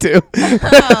Seinfeld joke too.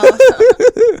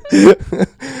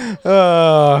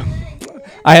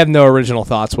 I have no original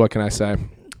thoughts. What can I say?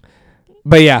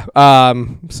 But yeah.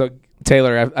 So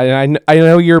Taylor, I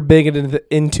know you're big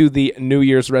into the New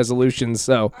Year's resolutions.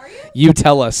 So you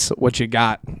tell us what you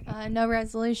got. No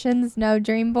resolutions, no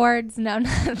dream boards, no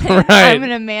nothing. Right. I'm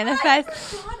gonna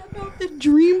manifest. The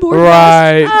dream board.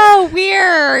 Right. Oh,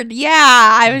 weird. Yeah,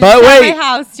 I was But just wait. at my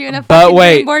house doing a But fucking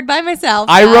wait. dream board by myself.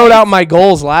 I guys. wrote out my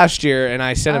goals last year and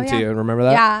I sent Oh, them to yeah. you. Remember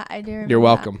that? Yeah, I do. Remember You're that.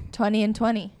 welcome. 20 and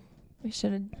 20. We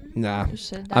should have. Nah.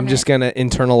 done I'm just it. gonna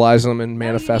internalize them and No,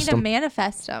 manifest you need them. to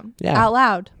manifest them. Yeah. Out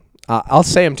loud. I'll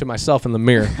say them to myself in the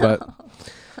mirror. But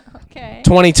Okay.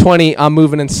 2020, I'm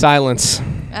moving in silence.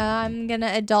 I'm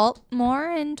gonna adult more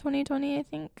in 2020. I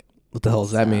think. What the hell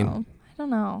does that mean? So, I don't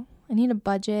know. I need a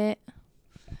budget.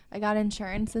 I got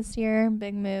insurance this year.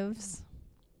 Big moves.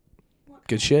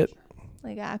 Good shit.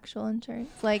 Like actual insurance.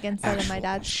 Like instead of my Actual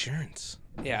dad's. insurance.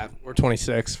 Yeah, we're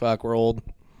 26. Fuck, we're old.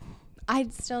 I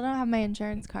still don't have my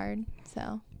insurance card.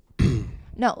 So.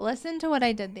 No, listen to what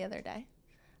I did the other day.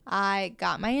 I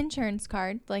got my insurance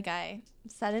card. Like I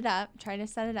set it up. Tried to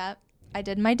set it up. I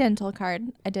did my dental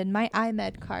card. I did my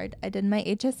iMed card. I did my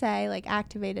HSA. Like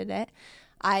activated it.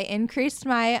 I increased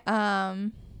my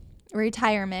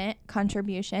retirement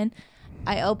contribution.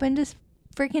 I opened a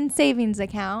freaking savings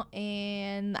account,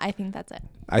 and I think that's it.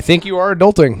 I think you are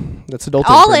adulting. That's adulting.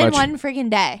 All pretty in much. one freaking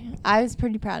day. I was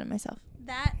pretty proud of myself.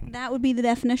 That would be the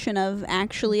definition of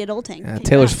actually adulting. Yeah,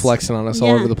 Taylor's Congrats. flexing on us all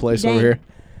Yeah, over the place dang. over here.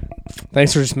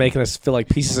 Thanks for just making us feel like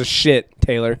pieces of shit,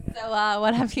 Taylor. So,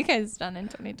 what have you guys done in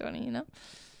 2020? You know,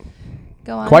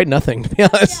 go on. Quite nothing, to be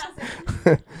honest.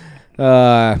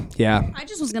 Yeah. I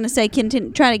just was gonna say,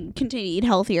 try to continue to eat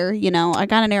healthier. You know, I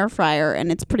got an air fryer,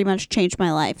 and it's pretty much changed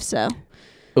my life. So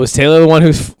Was Taylor the one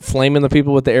who's flaming the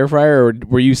people with the air fryer, or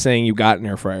were you saying you got an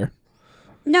air fryer?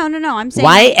 no, I'm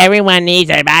saying everyone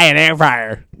needs to buy an air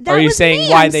fryer? that Or are you was saying me.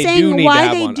 why I'm they saying do need why to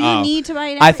have they one? do Oh. need to buy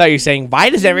an I air thought you were saying, why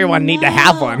does everyone need to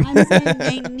have one? I'm saying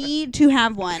they need to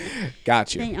have one.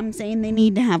 Got you. I'm saying they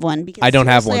need to have one because I don't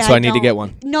have one, seriously, so I need to don't. get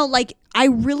one. No, like I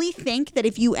really think that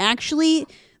if you actually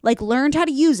like learned how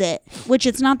to use it, which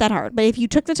it's not that hard, but if you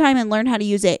took the time and learned how to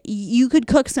use it, you could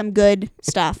cook some good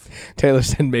stuff. Taylor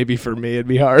said maybe for me it'd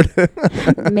be hard.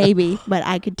 Maybe, but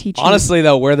I could teach you. Honestly,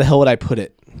 though, where the hell would I put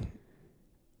it?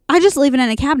 I just leave it in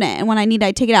a cabinet, and when I need,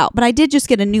 I take it out. But I did just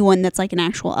get a new one that's like an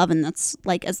actual oven that's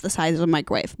like as the size of a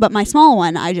microwave. But my small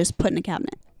one, I just put in a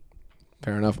cabinet.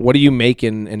 Fair enough. What do you make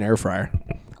in an air fryer?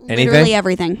 Anything? Literally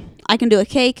everything. I can do a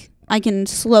cake. I can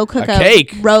slow cook A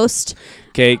cake? roast.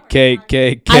 Cake.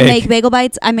 I make bagel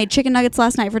bites. I made chicken nuggets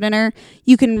last night for dinner.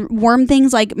 You can warm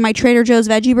things like my Trader Joe's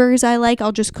veggie burgers I like.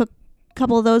 I'll just cook a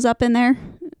couple of those up in there.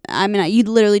 I mean, you'd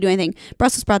literally do anything.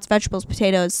 Brussels sprouts, vegetables,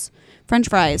 potatoes, French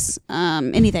fries,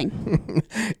 anything.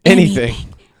 Anything.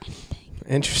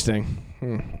 Interesting.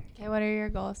 Okay, what are your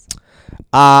goals?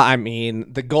 I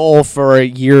mean, the goal for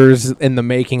years in the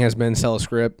making has been sell a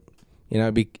script. You know,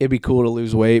 it'd be cool to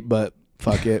lose weight, but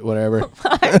fuck it, whatever.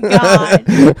 My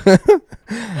God.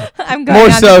 I'm going More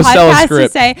on so the sell a podcast to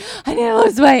script. say I need to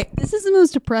lose weight. This is the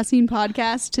most depressing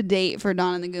podcast to date for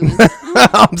Dawn and the Goomans.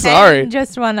 I'm sorry. And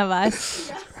just one of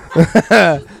us.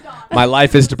 My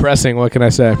life is depressing. What can I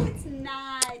say? It's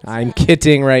not. I'm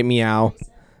kidding, right? Meow.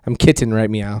 I'm kitten, right?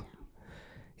 Meow.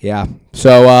 Yeah.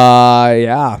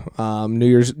 So, New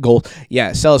Year's goal.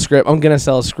 Yeah, sell a script. I'm gonna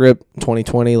sell a script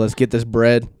 2020. Let's get this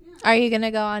bread. Are you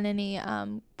gonna go on any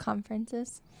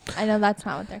conferences? I know that's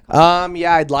not what they're called.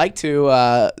 Yeah, I'd like to.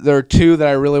 There are two that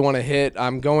I really want to hit.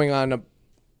 I'm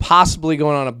possibly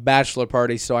going on a bachelor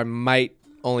party, so I might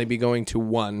only be going to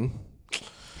one.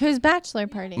 Whose bachelor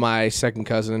party? My second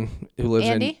cousin who lives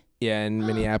Andy? in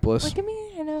Minneapolis. Look at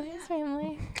me. I know his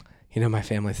family. You know my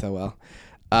family so well.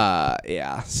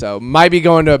 Yeah, so might be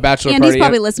going to a bachelor Andy's party.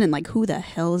 probably listening like, who the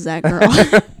hell is that girl?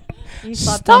 You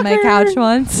slept on my couch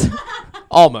once.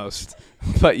 Almost,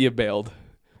 but you bailed.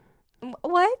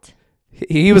 What?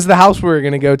 He was the house we were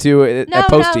going to go to at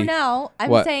Posty. No. I'm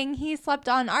What? saying he slept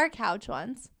on our couch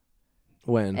once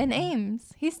When? in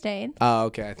Ames. He stayed. Oh,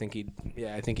 okay. I think he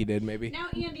did maybe. Now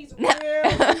Andy's And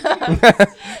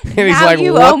he's now like,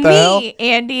 you what owe the me, hell?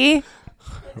 Andy.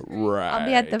 Right. I'll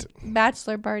be at the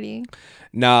bachelor party.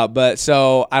 No, but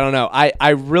so I don't know. I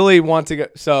really want to go.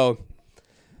 So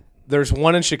there's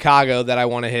one in Chicago that I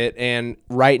want to hit, and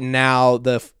right now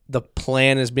the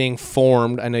plan is being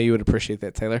formed. I know you would appreciate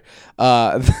that, Taylor.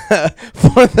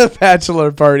 For the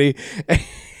bachelor party,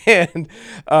 and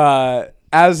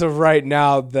as of right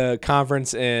now, the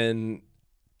conference in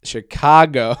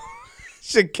Chicago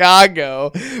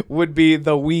would be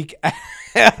the week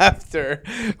after.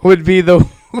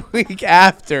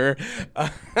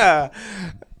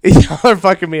 Y'all are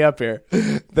fucking me up here.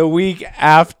 The week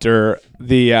after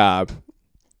the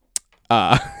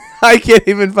I can't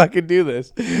even fucking do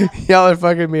this. Y'all are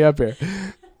fucking me up here.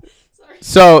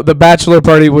 So the bachelor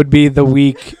party would be the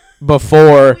week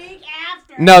before.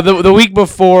 No, the week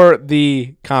before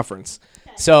the conference.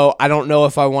 So I don't know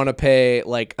if I want to pay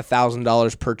like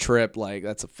 $1,000 per trip. Like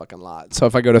that's a fucking lot. So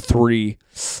if I go to 3,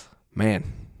 man,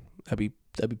 I'd be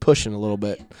pushing a little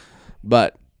bit.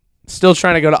 But still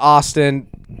trying to go to Austin.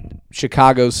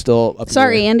 Chicago's still up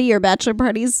Sorry, there. Andy, your bachelor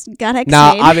party's got excited.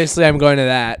 Now, obviously, I'm going to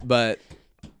that, but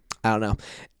I don't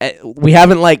know. We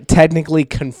haven't like technically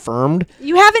confirmed.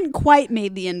 You haven't quite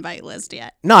made the invite list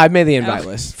yet. No, I've made the invite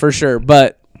list for sure.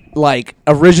 But like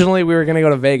originally, we were gonna go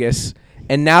to Vegas,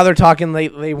 and now they're talking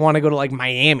they want to go to like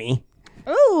Miami.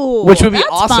 Ooh, Which would be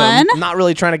that's awesome. Fun. I'm not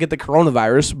really trying to get the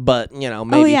coronavirus, but maybe.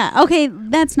 Oh yeah, okay,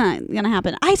 that's not gonna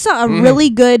happen. I saw a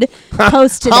really good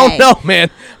post today. Oh no,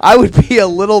 man! I would be a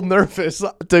little nervous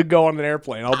to go on an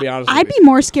airplane. I'll be honest. I'd be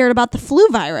more scared about the flu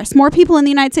virus. More people in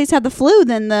the United States have the flu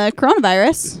than the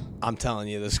coronavirus. I'm telling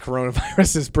you, this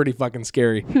coronavirus is pretty fucking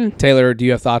scary. Taylor, do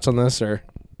you have thoughts on this or?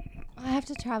 I have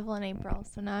to travel in April,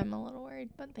 so now I'm a little worried.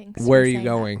 But thanks. Where for are you saying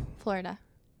going? that. Florida.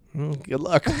 Good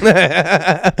luck.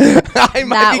 I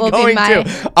might will be be going my-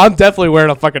 too. I'm definitely wearing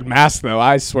a fucking mask though.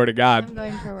 I swear to I'm God.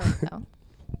 going for work though.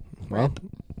 Well,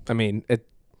 I mean,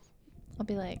 I'll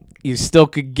be like, you still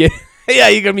could get. Yeah,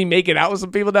 you gonna be making out with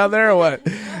some people down there or what?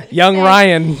 Young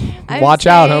Ryan, I'm watch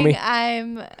out, saying homie.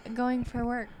 I'm going for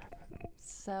work,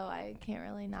 so I can't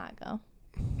really not go.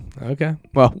 Okay.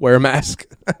 Well, wear a mask.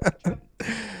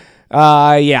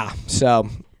 Yeah. So.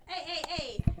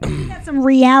 Hey. We got some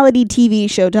reality TV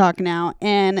show talk now,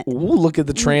 and Ooh, look at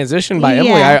the transition by Emily.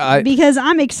 yeah, I because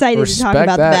I'm excited to talk respect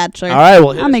about that. The Bachelor. All right,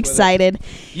 well, hit I'm us with it. excited.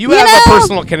 You have a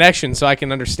personal connection, so I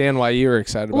can understand why you were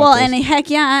excited about Well, this. and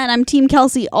heck yeah, and I'm Team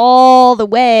Kelsey all the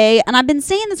way. And I've been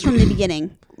saying this from the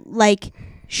beginning. Like,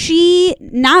 she,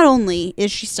 not only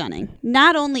is she stunning,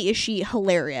 not only is she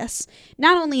hilarious,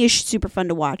 not only is she super fun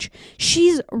to watch,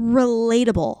 she's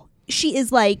relatable. She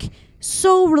is like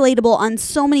so relatable on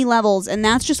so many levels, and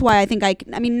that's just why I think I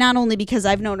mean, not only because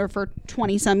I've known her for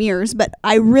 20 some years, but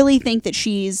I really think that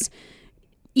she's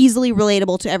easily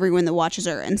relatable to everyone that watches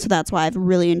her, and so that's why I've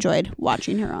really enjoyed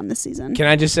watching her on this season. Can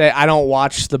I just say I don't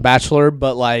watch The Bachelor,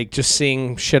 but like just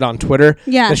seeing shit on Twitter,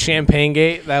 Yeah. the Champagne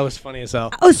Gate, that was funny as hell.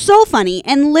 Oh, it was so funny,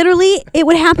 and literally it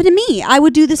would happen to me. I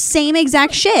would do the same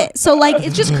exact shit. So like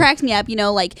it just cracked me up,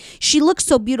 like she looks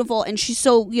so beautiful and she's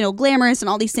so glamorous and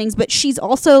all these things, but she's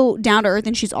also down to earth,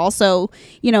 and she's also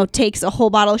takes a whole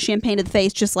bottle of champagne to the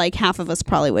face, just like half of us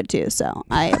probably would too. So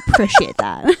I appreciate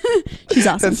that. She's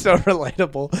awesome. That's so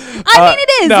relatable. I mean,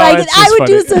 it is. no, like it's I just would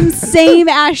do funny. some same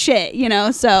ass shit,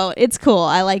 so it's cool.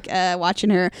 I like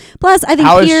watching her. Plus, I think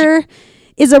How is Pierre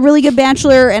is a really good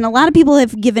bachelor, and a lot of people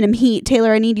have given him heat. Taylor,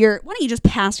 why don't you just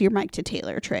pass your mic to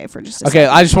Taylor Trey for just a Okay,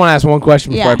 second? I just want to ask one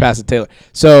question before Yeah. I pass it to Taylor.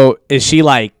 So is she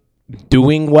like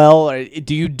doing well? Or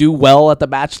do you do well at The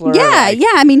Bachelor? Yeah, Like,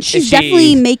 yeah. I mean, she's is she-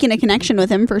 definitely making a connection with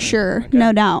him for sure.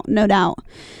 No doubt.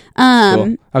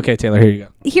 Cool. Okay, Taylor, here you go.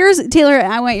 Here's Taylor.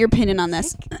 I want your opinion on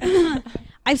this.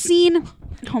 I've seen,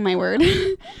 oh my word,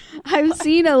 I've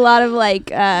seen a lot of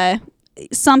like,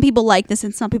 some people like this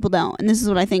and some people don't. And this is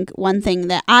what I think. One thing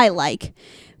that I like,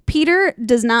 Peter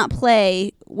does not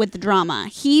play with the drama.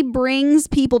 He brings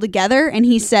people together and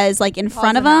he says, like, in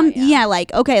front of them them, out, yeah. yeah,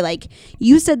 like, okay, like,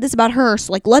 you said this about her,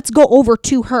 so, like, let's go over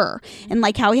to her. And,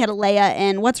 like, how he had Alea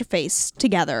and what's-her-face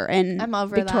together. And I'm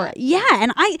over Victoria. that. Yeah,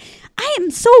 and I am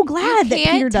so glad that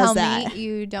Peter does that. Tell me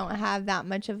you don't have that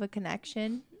much of a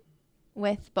connection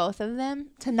with both of them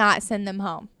to not send them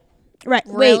home. Right.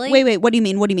 Really? Wait. What do you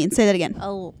mean? Say that again.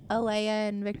 Alea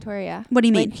and Victoria. What do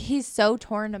you mean? Like, he's so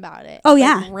torn about it. Oh, Like,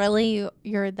 yeah. Really,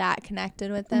 you're that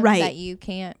connected with them Right. that you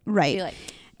can't Right. be like.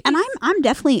 And I'm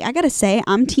definitely, I gotta say,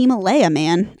 I'm Team Alea,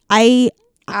 man.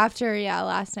 After,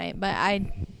 last night, but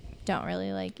I don't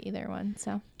really like either one,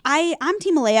 so. I'm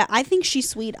Team Alea. I think she's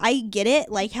sweet. I get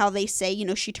it, like how they say,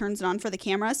 she turns it on for the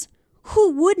cameras.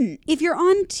 Who wouldn't? If you're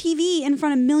on TV in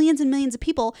front of millions and millions of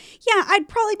people, yeah, I'd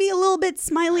probably be a little bit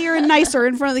smilier and nicer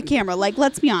in front of the camera. Like,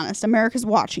 let's be honest, America's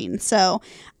watching. So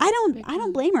I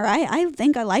don't blame her. I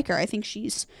think I like her. I think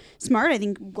she's smart. I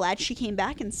think glad she came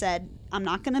back and said, I'm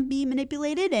not gonna be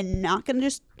manipulated and not gonna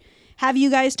just have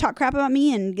you guys talk crap about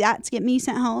me and that's get me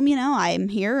sent home. I'm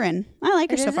here and I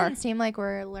like her so far. It doesn't seem like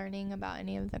we're learning about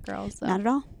any of the girls, though. Not at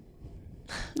all.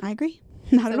 I agree.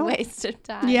 Not It's at a all. waste of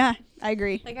time. Yeah, I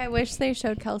agree. Like, I wish they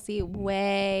showed Kelsey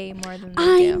way more than they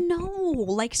I do. know,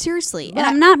 like seriously, But- and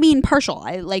I'm not being partial.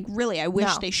 I really, I wish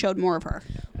No. they showed more of her.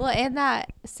 Well, and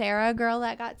that Sarah girl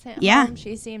that got sent Yeah. home,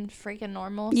 she seemed freaking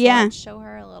normal. So Yeah. let's show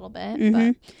her a little bit.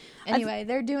 Mhm. But anyway,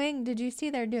 did you see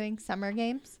they're doing summer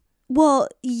games Well,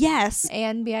 yes,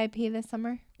 and BIP this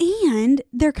summer? and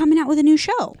they're coming out with a new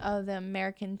show. Oh, the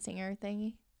American Singer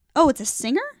thingy. Oh, it's a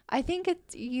singer? I think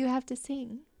you have to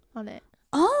sing on it.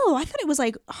 Oh, I thought it was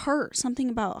like hurt. Something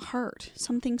about hurt.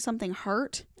 Something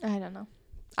hurt. I don't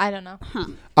know.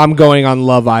 I'm going on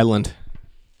Love Island.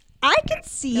 I can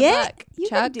see Good it. luck, You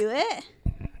Chuck. can do it.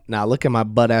 Now look at my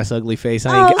butt ass ugly face.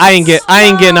 I ain't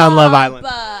getting on Love Island.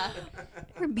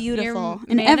 You're beautiful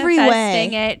You're in every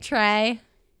manifesting way. it, Trey.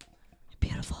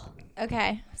 Beautiful.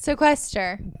 Okay,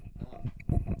 sequester.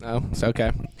 Oh, it's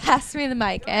okay. Pass me the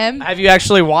mic, Em. Have you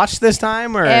actually watched this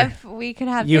time, or If we could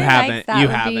have You three haven't. mics, that You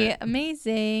would be haven't.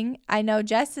 amazing. I know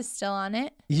Jess is still on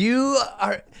it. you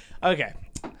are okay?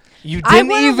 You I didn't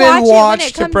wanna even watch it when watch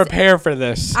it to comes prepare for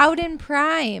this. Out in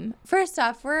Prime. First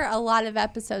off, we're a lot of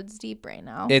episodes deep right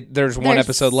now. There's one There's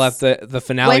episode left. The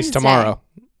finale's Wednesday. tomorrow.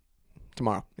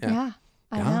 Tomorrow. Yeah,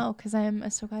 I Yeah. know, because I'm a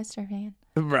sequester fan.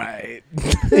 Right.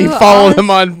 Who you follow all- them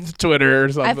on Twitter or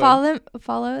something. I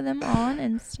follow them on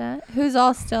Insta. Who's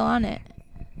all still on it?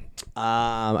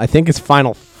 I think it's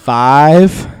Final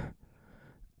 5.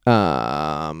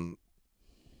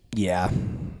 Yeah.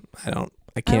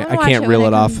 I can't wanna watch it reel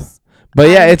when it off. comes But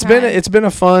yeah, on Prime. it's been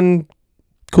a fun,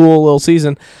 cool little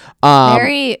season.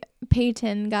 Mary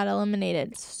Payton got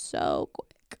eliminated so quick.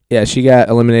 Yeah, she got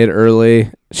eliminated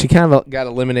early. She kind of got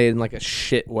eliminated in like a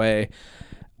shit way.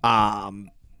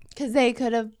 Because they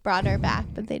could have brought her back,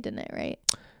 but they didn't, right?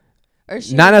 Or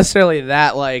she Not necessarily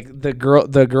that. Like the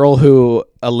girl who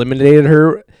eliminated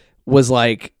her was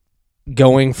like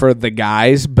going for the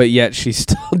guys, but yet she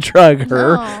still drug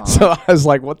her. No. So I was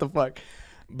like, what the fuck?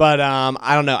 But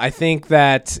I don't know. I think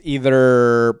that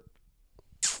either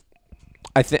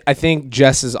I think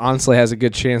Jess honestly has a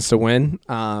good chance to win.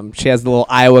 She has the little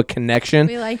Iowa connection.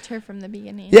 We liked her from the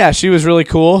beginning. Yeah, she was really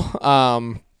cool.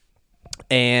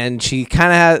 And she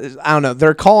kind of has, I don't know,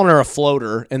 they're calling her a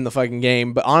floater in the fucking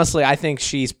game. But honestly, I think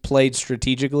she's played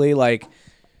strategically. Like,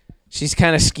 she's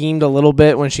kind of schemed a little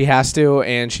bit when she has to.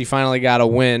 And she finally got a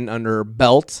win under her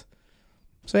belt.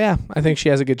 So, yeah, I think she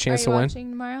has a good Are chance you to win. watching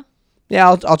tomorrow? Yeah,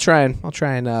 I'll try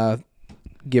and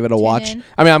give it a Tune watch. in.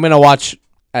 I mean, I'm going to watch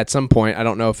at some point. I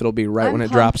don't know if it'll be right I'm when it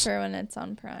pumped drops. for when it's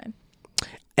on Prime.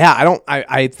 Yeah,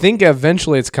 I think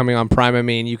eventually it's coming on Prime. I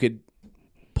mean, you could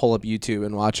pull up YouTube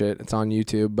and watch it. It's on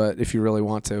YouTube, but if you really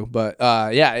want to. But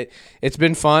yeah, it's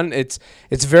been fun. It's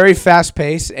very fast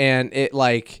paced, and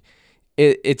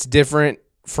it's different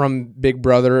from Big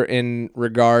Brother in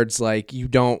regards like you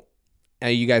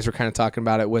guys were kind of talking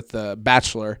about it with The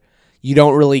Bachelor. You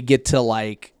don't really get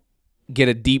to get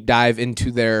a deep dive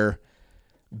into their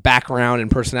background and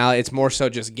personality. It's more so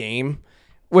just game,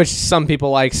 which some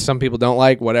people like, some people don't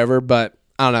like, whatever. But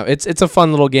I don't know. It's a fun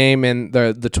little game, and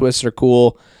the twists are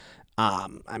cool.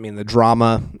 I mean, the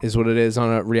drama is what it is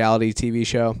on a reality TV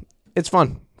show. It's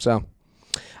fun. So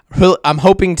I'm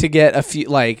hoping to get a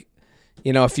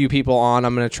few people on.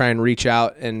 I'm going to try and reach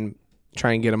out and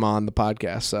try and get them on the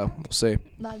podcast. So we'll see.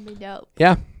 That'd be dope.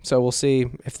 Yeah. So we'll see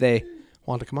if they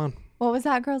want to come on. What was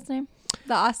that girl's name?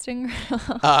 The Austin girl.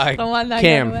 Uh, The one that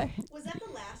Cam. got away. Was that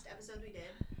the last episode we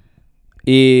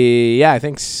did? Yeah, I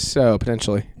think so,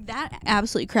 potentially. That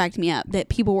absolutely cracked me up that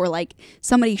people were like,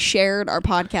 somebody shared our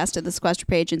podcast at the Sequester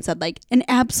page and said like an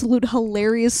absolute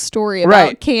hilarious story about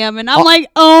Right. Cam. And I'm like,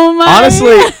 oh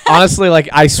my. honestly, like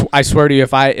I swear to you,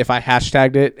 if I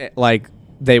hashtagged it, like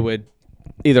they would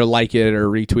either like it or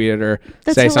retweet it or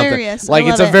That's say hilarious. something. Like I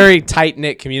it's love a it. very tight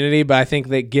knit community, but I think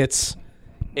that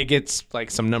it gets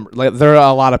like some number. Like there are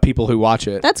a lot of people who watch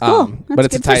it. That's cool. But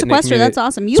That's it's good a for tight knit Sequester. community. That's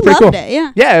awesome. You It's pretty loved cool. it.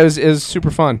 Yeah. Yeah, it was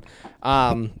super fun.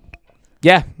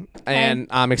 Yeah, and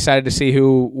I'm excited to see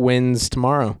who wins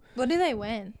tomorrow. What do they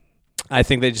win? I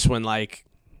think they just win like,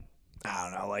 I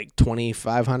don't know, like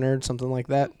 2,500, something like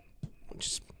that, which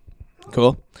is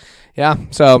cool. Yeah,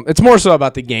 so it's more so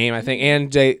about the game, I think,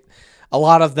 and a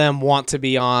lot of them want to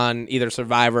be on either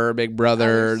Survivor or Big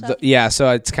Brother. Other stuff. Yeah,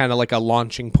 so it's kind of like a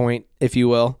launching point, if you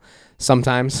will,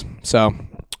 sometimes. So,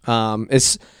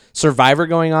 is Survivor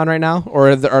going on right now,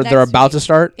 or they're Next about week. to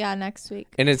start? Yeah, next week.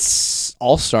 And it's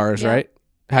All Stars, Yeah. right?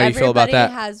 How do you feel about that?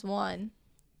 Everybody has won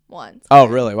once. Oh,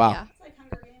 really? Wow. Yeah.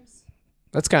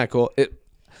 That's kind of cool.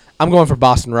 I'm going for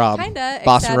Boston Rob. Kinda.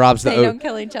 Boston except Rob's they the don't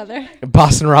kill each other.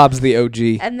 Boston Rob's the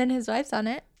OG. And then his wife's on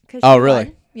it. 'Cause Oh, she really?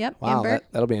 won. Yep. Wow, Amber.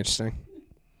 that'll be interesting.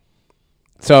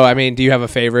 So, I mean, do you have a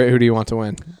favorite? Who do you want to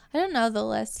win? I don't know the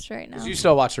list right now. 'Cause you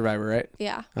still watch Survivor, right?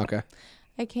 Yeah. Okay.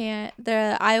 I can't.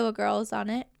 The Iowa girl's on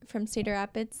it from Cedar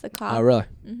Rapids, the cop. Oh, really?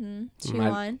 Mm-hmm. She Might-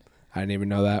 won. I didn't even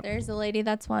know that. There's a lady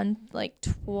that's won like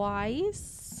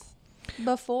twice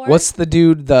before. What's the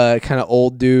dude, the kind of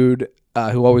old dude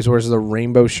who always wears the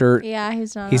rainbow shirt? Yeah,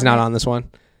 he's not. He's on not it. on this one.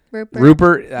 Rupert.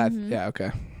 Rupert? Mhm. Yeah,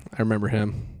 okay. I remember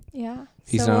him. Yeah.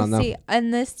 He's so not we'll on them. see.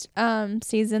 And this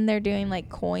season they're doing like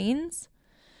coins.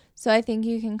 So I think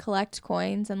you can collect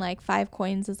coins, and like 5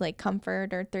 coins is like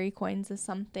comfort, or 3 coins is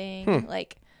something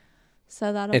like.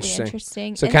 So that'll be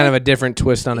interesting. So And kind then- of a different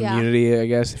twist on Yeah. immunity, I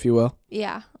guess, if you will.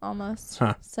 Yeah, almost.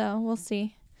 Huh. So we'll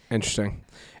see. Interesting.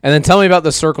 And then tell me about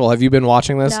The Circle. Have you been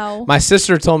watching this? No. My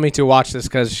sister told me to watch this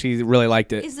because she really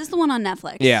liked it. Is this the one on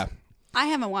Netflix? Yeah. I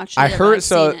haven't watched it. I yet, but heard I've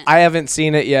so seen it. I haven't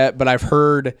seen it yet, but I've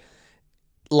heard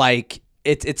like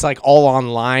it's like all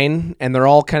online and they're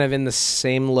all kind of in the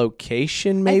same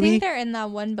location I maybe. think they're in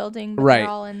that one building, but Right. they're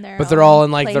all in their But they're own all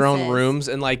in like their own places. rooms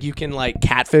and like you can like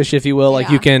catfish if you will, like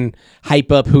Yeah. you can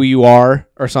hype up who you are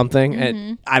or something. Mm-hmm.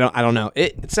 And I don't know.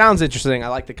 It sounds interesting. I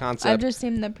like the I've concept. just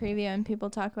seen the preview and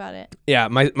people talk about it. Yeah,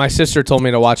 my sister told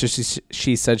me to watch it.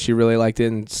 She said she really liked it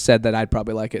and said that I'd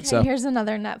probably like it. Okay, So here's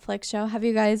another Netflix show. Have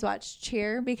you guys watched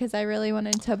Cheer? Because I really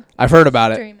wanted to I've heard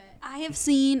about it. stream it. I have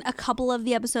seen a couple of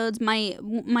the episodes.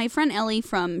 My friend Ellie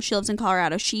she lives in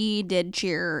Colorado. She did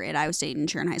cheer at Iowa State and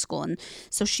cheer in high school, and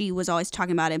so she was always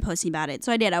talking about it and posting about it.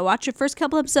 So I did. I watched the first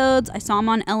couple episodes. I saw him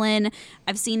on Ellen.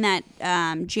 I've seen that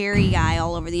Jerry guy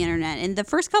all over the internet, and the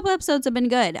first couple episodes have been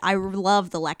good. I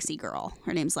love the Lexi girl.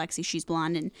 Her name's Lexi. She's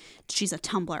blonde and she's a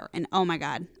Tumblr, and oh my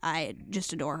god, I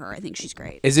just adore her. I think she's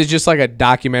great. Is it just like a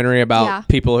documentary about Yeah.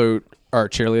 people who are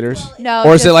cheerleaders? No,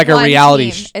 Or is it just like a one reality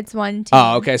team. sh- It's one team.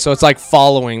 Oh, okay. So it's like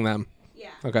following them. Yeah.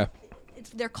 Okay.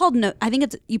 They're called I think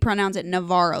it's you pronounce it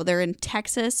Navarro. They're in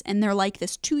Texas and they're like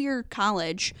this 2-year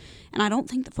college, and I don't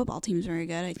think the football team's very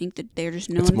good. I think that they're just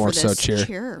known more for so this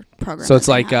cheer. program. So it's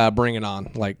that they like have. Bring It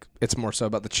On. Like it's more so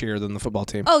about the cheer than the football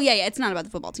team. Oh yeah, it's not about the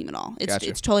football team at all. It's Gotcha.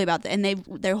 it's totally about and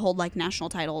they hold like national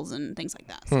titles and things like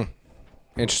that. So.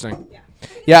 Interesting.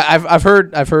 Yeah, I've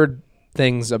heard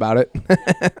things about it.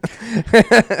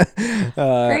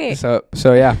 Great. So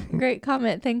yeah. Great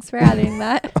comment. Thanks for adding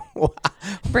that.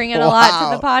 Bringing a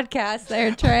lot to the podcast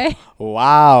there, Trey.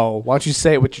 Wow. Why don't you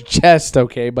say it with your chest,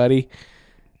 okay, buddy?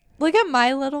 Look at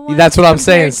my little one. That's what I'm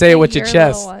saying. Say it with your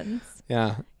chest. Ones. Yeah.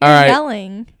 You're All right.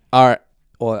 yelling. All right.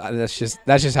 Well, that's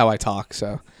just how I talk.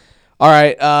 So, all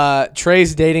right.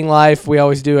 Trey's dating life. We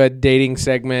always do a dating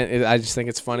segment. I just think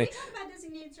it's funny.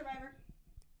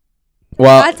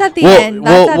 Well, That's at the we'll, end.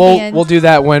 We'll, That's at the we'll, end. we'll do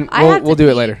that when I have we'll to do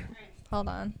it pee. later. Hold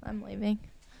on. I'm leaving.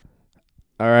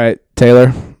 All right,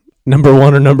 Taylor. Number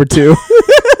 1 or number 2?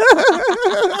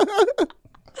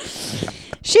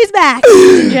 She's back,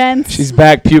 gents. She's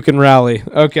back. Puke and rally.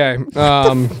 Okay.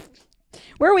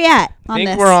 Where are we at I on think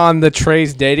this? we're on the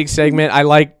Trey's dating segment. I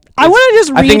want to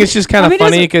just read. I think it's just kind let of me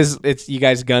funny just- because it's you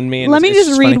guys gunned me. And Let me it's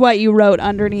just read funny. what you wrote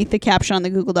underneath the caption on the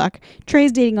Google Doc.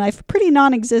 Trey's dating life, pretty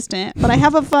non-existent, but I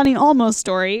have a funny almost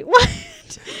story. What?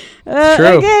 True.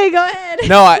 Okay, go ahead.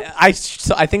 No, I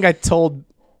think I told.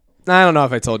 I don't know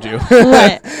if I told you.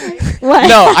 What? What?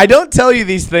 No, I don't tell you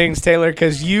these things, Taylor,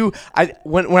 because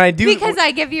when I do Because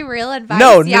I give you real advice.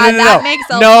 no, yeah, no, that makes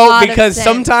a no, lot because of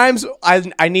sense. sometimes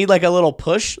I need like a little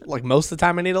push. Like most of the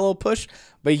time, I need a little push.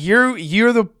 But you're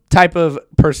the type of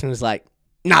person who's like,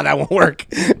 nah, that won't work,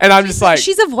 and I'm just like,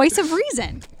 She's a voice of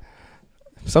reason.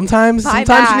 Sometimes My you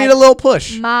bad. need a little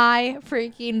push. My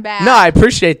freaking bad. No, I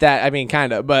appreciate that. I mean,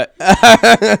 kind of, but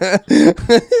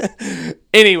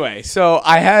anyway. So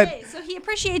I had Okay, so he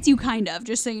appreciates you, kind of.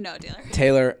 Just so you know, Taylor.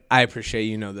 Taylor. I appreciate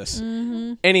you know this.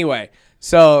 Mm-hmm. Anyway,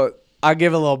 so I'll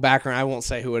give a little background. I won't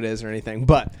say who it is or anything,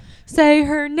 but Say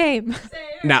her name.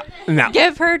 no,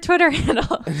 Give her Twitter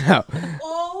handle. no,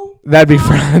 Oh that'd be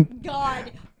fun.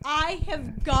 God, I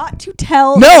have got to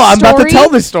tell. No, the I'm about to story. tell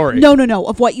this story. No,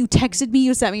 of what you texted me.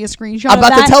 You sent me a screenshot. I'm of about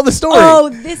to that. tell the story. Oh,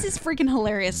 this is freaking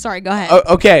hilarious. Sorry, go ahead.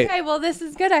 Okay, Okay, well, this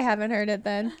is good. I haven't heard it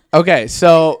then. okay.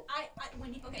 So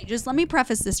Okay, just let me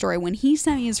preface this story. When he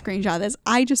sent me a screenshot of this,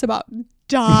 I just about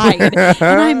died. And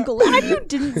I'm glad you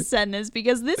didn't send this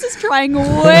because this is trying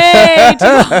way too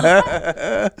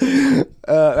hard.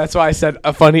 that's why I said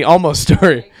a funny almost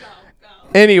story.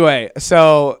 Anyway,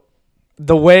 so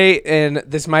the way, and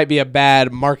this might be a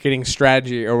bad marketing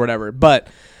strategy or whatever, but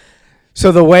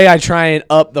so the way I try and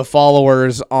up the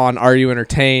followers on Are You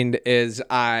Entertained is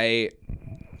I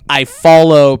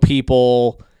follow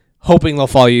people hoping they'll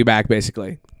follow you back,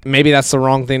 basically. Maybe that's the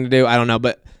wrong thing to do. I don't know,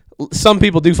 but some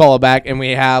people do follow back, and we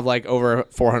have like over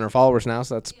 400 followers now,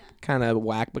 so that's kind of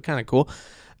whack, but kind of cool.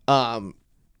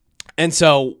 And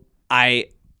so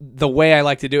the way I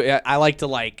like to do it, I like to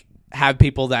like have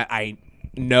people that I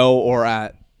know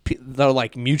or they're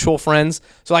like mutual friends.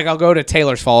 So like I'll go to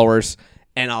Taylor's followers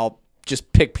and I'll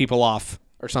just pick people off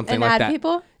or something And like add that.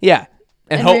 people? Yeah,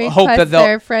 and hope that request they'll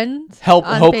their friends hope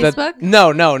on that Facebook?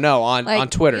 no on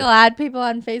Like, Twitter. You'll add people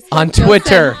on Facebook. On You'll send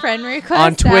Twitter. friend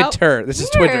requests On out? Twitter. This is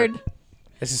Twitter. Weird.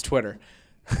 This is Twitter.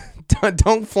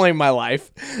 don't flame my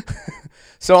life.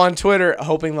 So on Twitter,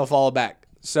 hoping they'll follow back.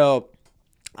 So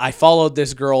I followed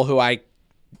this girl who I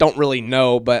don't really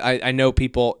know, but I know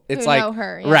people. It's Who like know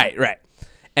her, yeah. right,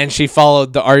 and she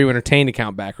followed the Are You Entertained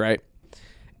account back, right?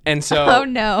 And so Oh,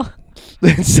 no.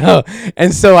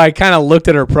 and so I kind of looked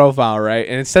at her profile, right,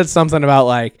 and it said something about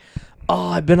like, oh,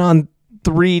 I've been on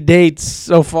 3 dates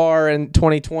so far in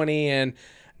 2020, and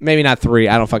maybe not 3,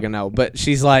 I don't fucking know, but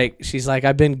she's like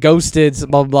I've been ghosted,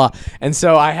 blah blah blah. And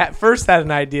so I first had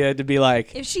an idea to be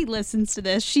like, If she listens to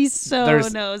this, she so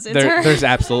knows it's there- her. There's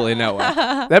absolutely no way.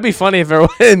 That'd be funny if it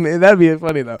was. That'd be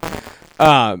funny though.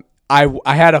 I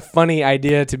had a funny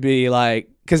idea to be like,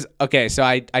 cause okay, so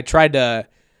I tried to.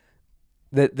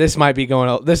 This might be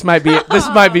going. This might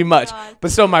be much.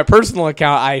 But so my personal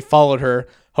account, I followed her,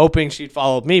 hoping she'd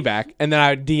follow me back, and then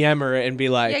I would DM her and be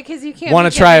like, Yeah, because you can't want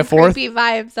be to try a getting fourth? creepy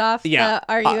vibes off Yeah,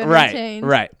 the Are You right, Entertained?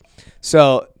 right.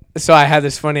 So I had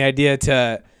this funny idea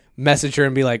to message her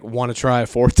and be like, want to try a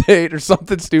 4th date or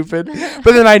something stupid.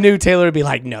 But then I knew Taylor would be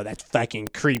like, no, that's fucking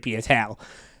creepy as hell.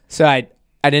 So I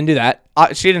didn't do that.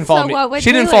 She didn't follow So me. what would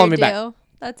She didn't Taylor follow me do? back.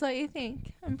 That's what you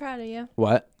think. I'm proud of you.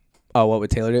 What? Oh, what would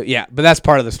Taylor do? Yeah, but that's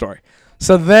part of the story.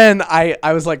 So then I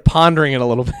was like pondering it a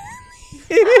little bit.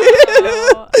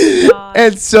 Oh, God.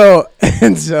 and so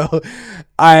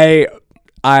I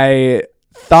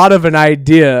thought of an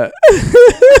idea.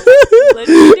 Let's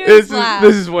do a this slap.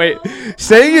 is wait.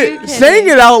 Saying kidding?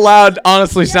 it out loud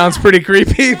honestly sounds pretty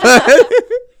creepy, but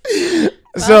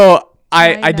so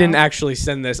I didn't know. actually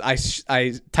send this. I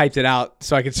typed it out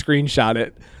so I could screenshot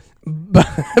it.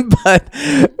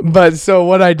 But so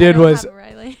what I did I don't was have it,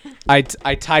 Riley.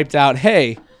 I typed out,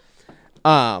 "Hey,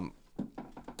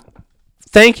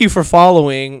 thank you for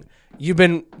following. You've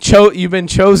been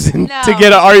chosen No. to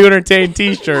get an Are You Entertained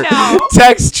T-shirt. No.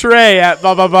 Text Trey at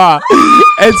blah blah blah."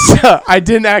 And so I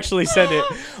didn't actually send it,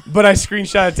 but I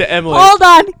screenshot it to Emily. Hold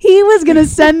on, he was gonna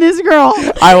send this girl.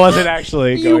 I wasn't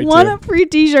actually You going want to. a free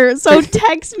T-shirt, so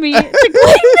text me to claim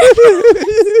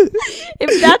it.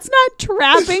 If that's not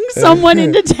trapping someone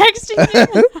into texting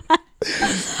you,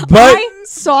 But I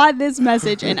saw this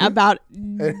message and about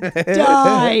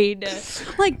died.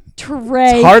 Like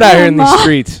Trey, it's hard out here in come these on.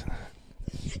 streets.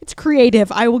 It's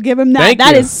creative. I will give him that. Thank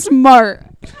That you. is smart.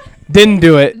 Didn't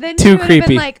do it. Then Too she would have creepy.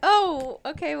 been like, "Oh,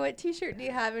 okay, what T-shirt do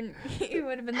you have?" And you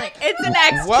would have been like, "It's an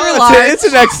extra well, large." it's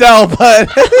an XL, but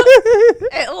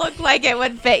It looked like it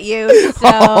would fit you, so.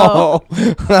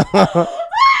 oh.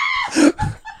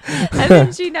 And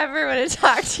then she never would have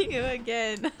talked to you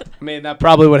again. I mean, that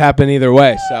probably would happen either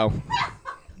way. So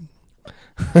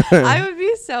I would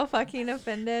be so fucking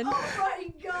offended. My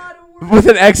God, with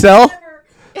an XL.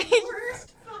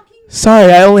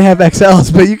 Sorry, I only have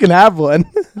XLs, but you can have one.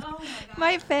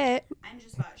 Might fit. I'm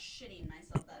just about shitting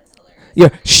myself. That is hilarious. You're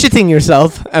shitting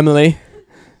yourself, Emily.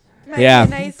 Might Yeah.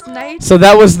 Be a nice night. So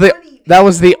that was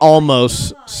the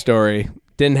almost story.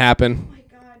 Didn't happen. Oh my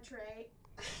God, Trey.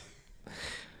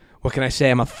 What can I say?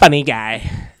 I'm a funny guy.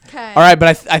 Okay. All right,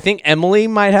 but I think Emily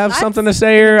might have something to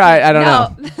say here. I don't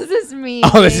know. This is me.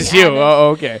 Oh, this is you. Adam. Oh,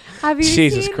 okay. Have you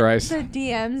Jesus seen Christ. the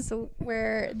DMs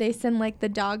where they send like the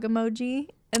dog emoji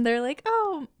and they're like,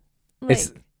 oh, like,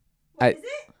 It's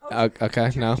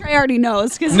okay. No. Trey already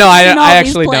knows because No, I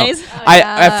actually don't. Oh, I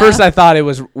yeah. at first I thought it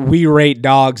was we rate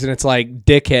dogs, and it's like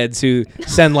dickheads who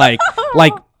send like oh,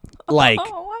 what?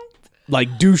 like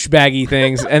douchebaggy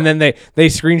things, and then they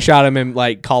screenshot them and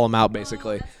like call them out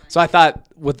basically. So I thought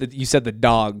you said the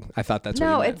dog. I thought that's what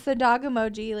No, you meant. it's the dog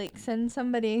emoji. Like send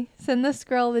this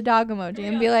girl the dog emoji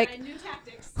and be like,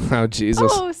 Oh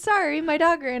Jesus. oh, sorry, my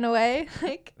dog ran away.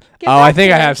 Like, get Oh, I back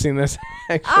think to I me. have seen this.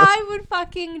 Actually. I would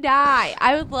fucking die.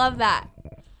 I would love that.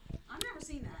 I've never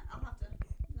seen that. I'll have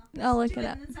to. I'll look it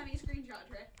up. Send me a screenshot,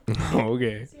 Trey.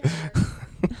 Okay.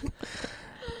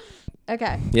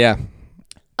 Okay. Yeah.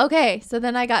 Okay, so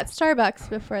then I got Starbucks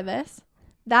before this.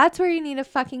 That's where you need to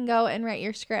fucking go and write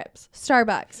your scripts.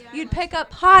 Starbucks. You'd pick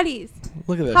up hotties.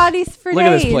 Look at this. Hotties for Look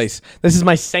days. at this place. This is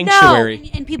my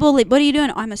sanctuary. And people like, what are you doing?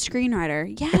 Oh, I'm a screenwriter.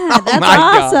 Yeah, that's my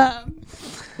God. awesome.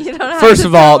 You don't have First to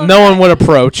of all, tell no them one would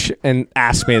approach and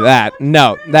ask me that.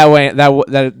 No, that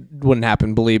wouldn't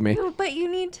happen. Believe me. that. But you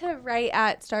need to write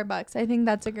at Starbucks. I think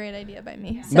that's a great idea by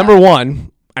me. So- Number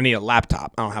one, I need a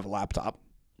laptop. I don't have a laptop.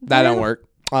 That don't Really? work.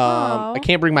 Oh. I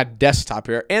can't bring my desktop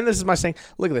here. And this is my saying.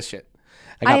 Look at this shit.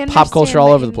 I got pop understand, culture all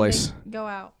but over you the place. need to Go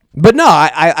out. But no,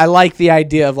 I like the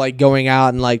idea of like going out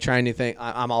and like trying new things.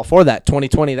 I'm all for that.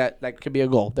 2020, that could be a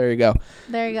goal. There you go.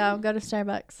 There you go. Go to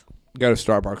Starbucks. Go to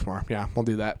Starbucks more. Yeah, we'll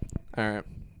do that. All right.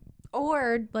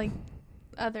 Or like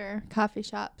other coffee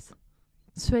shops.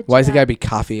 Switch. Why does it it gotta up. be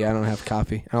coffee? I don't have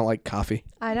coffee. I don't like coffee.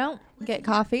 I don't get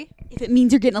coffee. If it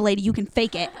means you're getting a lady, you can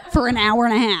fake it for an hour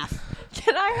and a half.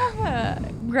 Can I have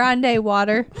a grande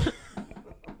water?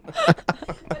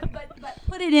 But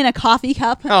put it in a coffee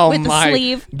cup Oh with my! a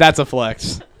sleeve. That's a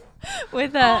flex.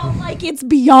 With a Like it's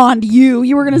beyond you.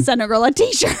 You were gonna send a girl a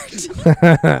T-shirt.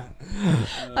 a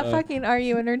fucking "Are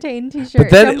You Entertained" T-shirt. But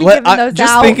then Don't be giving those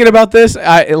just out. thinking about this,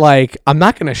 I'm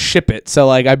not gonna ship it. So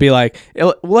like I'd be like,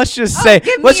 let's just say,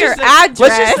 give me let's your just say, let's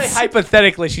just say address.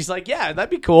 hypothetically, she's like, yeah, that'd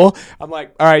be cool. I'm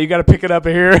like, all right, you got to pick it up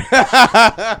here.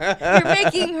 You're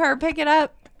making her pick it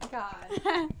up. God.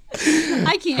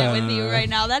 I can't with you right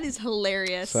now. That is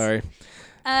hilarious. Sorry.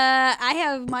 I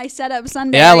have my setup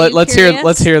Sunday. Yeah, Are you let's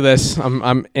curious? hear this.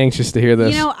 I'm anxious to hear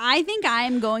this. You know, I think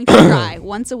I'm going to try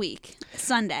once a week,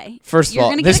 Sunday. First of You're all,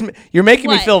 gonna this get you're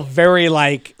making me What? feel very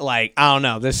like I don't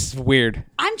know. This is weird.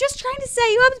 I'm just trying to set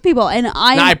you up to people, and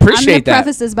I appreciate I'm gonna that.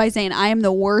 preface this by saying I am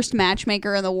the worst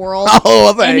matchmaker in the world.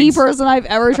 Oh, thanks. Any person I've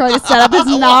ever tried to set up is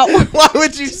not. Why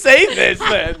would you say this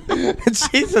then?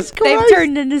 Jesus Christ. They've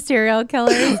turned into serial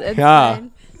killers. It's Yeah.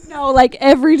 fine. No, like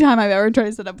every time I've ever tried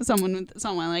to set up with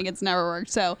someone, like it's never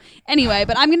worked. So anyway,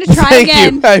 but I'm gonna try Thank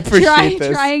again. you. I appreciate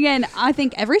this. Try again. I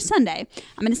think every Sunday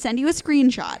I'm gonna send you a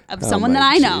screenshot of someone my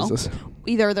that I know. Jesus.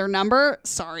 Either their number.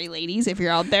 Sorry, ladies, if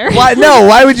you're out there. Why? No.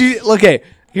 Why would you? Okay.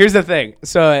 Here's the thing.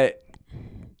 So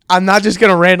I'm not just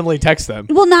gonna randomly text them.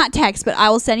 Well, not text, but I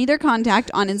will send you their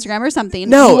contact on Instagram or something.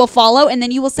 No. You will follow, and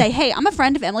then you will say, "Hey, I'm a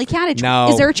friend of Emily Catich. No.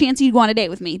 Is there a chance you'd go on a date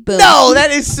with me?" Boom. No,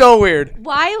 that is so weird.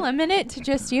 Why limit it to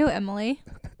just you, Emily?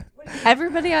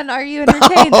 Everybody on Are You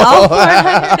Entertained? All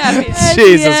 400 of you.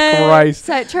 Jesus Christ.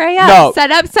 Set Trey up. No. Set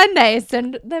up Sunday.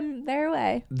 Send them their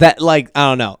way. That I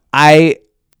don't know.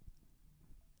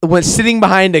 When sitting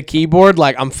behind a keyboard,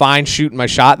 I'm fine shooting my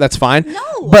shot. That's fine. No.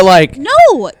 But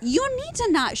No, you need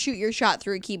to not shoot your shot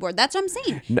through a keyboard. That's what I'm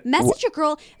saying. Message a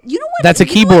girl. You know what? That's a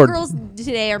you know what keyboard. girls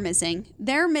today are missing.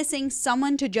 They're missing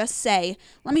someone to just say,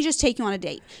 "Let me just take you on a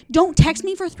date." Don't text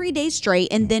me for 3 days straight,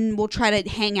 and then we'll try to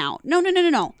hang out. No.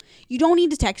 You don't need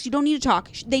to text. You don't need to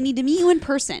talk. They need to meet you in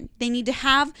person. They need to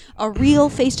have a real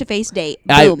face-to-face date.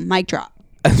 Boom, mic drop.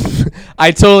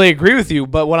 I totally agree with you.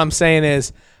 But what I'm saying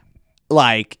is,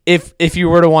 if you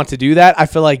were to want to do that, I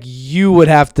feel like you would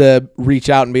have to reach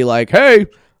out and be like, "Hey,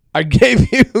 I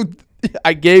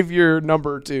gave your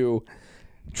number to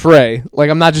Trey."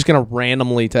 I'm not just gonna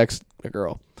randomly text a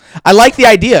girl. I like the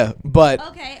idea, but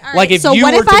Okay, all right. if So you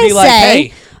what were if to I be like, say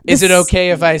 "Hey, is it this-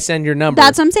 okay if I send your number?"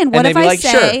 That's what I'm saying. And What they'd if be I like, say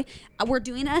 "Sure." we're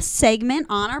doing a segment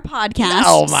on our podcast,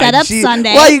 Oh my set up gee-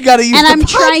 Sunday? Why you gotta use and the I'm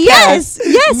trying, podcast? yes,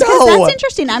 because No. that's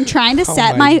interesting. I'm trying to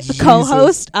set my my Jesus.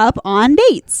 co-host up on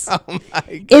dates. Oh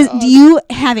my God. Do you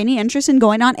have any interest in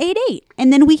going on a date?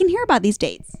 And then we can hear about these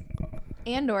dates.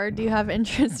 And or do you have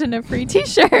interest in a free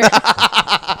T-shirt?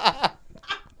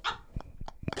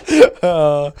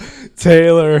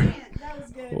 Taylor.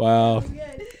 Wow.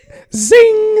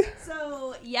 Zing.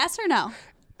 So yes or no?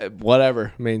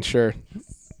 Whatever. I mean, sure.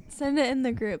 Send it in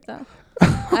the group though.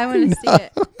 I want to see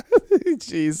it.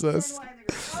 Jesus.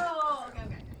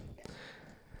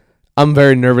 I'm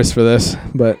very nervous for this,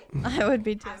 but I would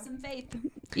be too. Some faith.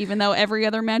 Even though every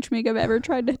other matchmaker I've ever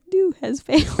tried to do has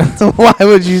failed. why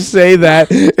would you say that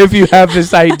if you have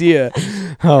this idea?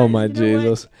 Oh my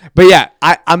Jesus! But yeah,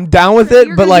 I'm down with it.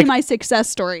 You're But gonna like, be my success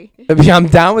story. yeah, I'm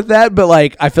down with that. But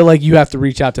like, I feel like you have to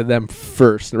reach out to them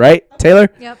first, right, Taylor?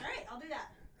 Yep. All right, I'll do that.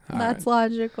 That's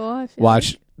logical. I feel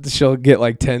Watch. She'll get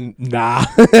like 10. Nah.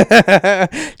 Nah,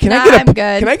 I'm good.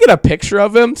 Can I get a picture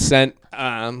of him sent?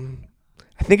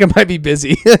 I think I might be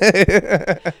busy.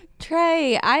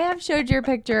 Trey, I have showed your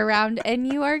picture around,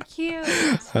 and you are cute.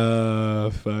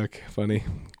 Fuck. Funny.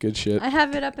 Good shit. I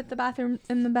have it up at the bathroom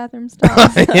in the bathroom stall.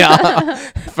 Yeah.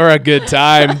 For a good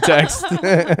time. Text.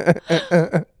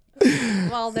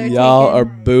 While they're Y'all are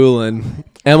taking- booling.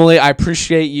 Emily, I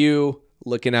appreciate you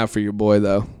looking out for your boy,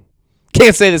 though.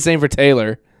 Can't say the same for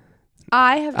Taylor.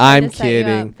 I have. tried I'm to set you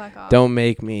kidding. up. Fuck off. Don't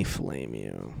make me flame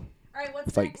you. All right, what's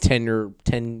With like next?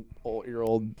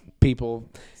 10-year-old people.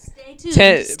 Stay tuned.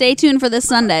 Ten- Stay tuned for this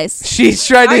Sundays. She's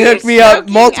tried to Are you hook me up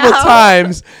stroking multiple out?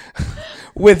 times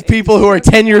with people who are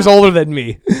 10 years older than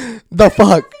me. The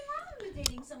fuck?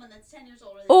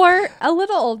 Or a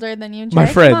little older than you, Trey. My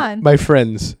Come friend, on. my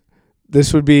friends.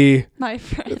 This would be My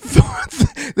friend.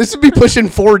 this would be pushing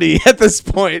 40 at this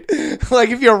point. Like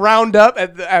if you round up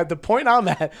at the point I'm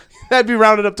at, that'd be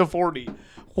rounded up to 40.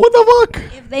 What the fuck?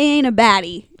 If they ain't a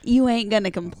baddie, you ain't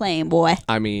gonna complain, boy.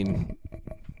 I mean,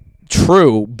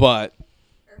 true, but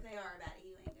Or if they are a baddie,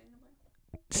 you ain't gonna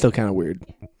complain. still kind of weird.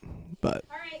 But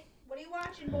All right, what are you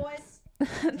watching, boys?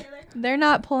 They're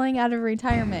not pulling out of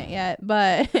retirement yet,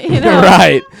 but you know.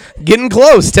 right, getting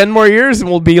close. 10 more years, and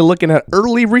we'll be looking at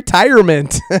early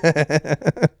retirement. I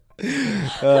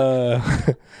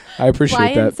appreciate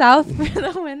Flying that. south for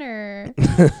the winter.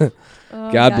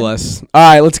 Oh, God bless.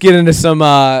 All right, let's get into some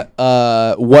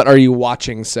what are you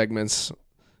watching segments.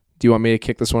 Do you want me to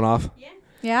kick this one off?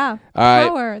 Yeah. All right.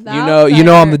 Power, The You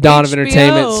know I'm the Outsider, Dawn of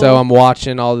Entertainment, HBO. so I'm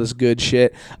watching all this good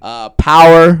shit.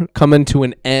 Power coming to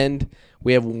an end.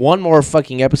 We have one more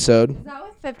fucking episode. Is that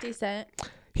with 50 Cent?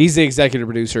 He's the executive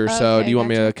producer, so Okay, do you want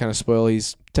me gotcha. to kind of spoil?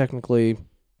 He's technically,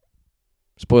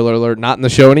 spoiler alert, not in the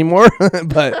show anymore.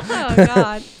 but Oh,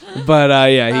 God. but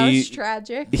yeah, That he was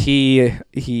tragic.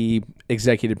 he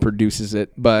executive produces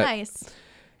it. But Nice.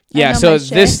 yeah, I know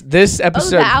so my this Oh,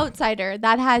 episode, The Outsider.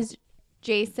 That has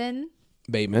Jason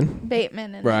Bateman.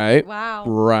 Bateman in it. Right. Wow.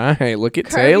 Right, look at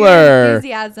Curb Your Taylor.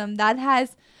 Enthusiasm. That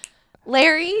has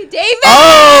Larry David.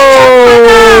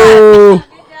 Oh,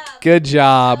 good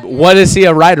job. What is he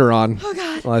a writer on? Oh,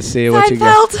 God. Let's see what you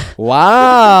got. Seinfeld.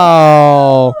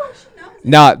 Wow.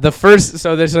 No, the first.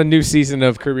 So there's a new season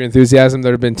of Curb Your Enthusiasm.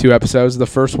 There have been 2 episodes. The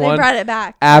first They one, brought it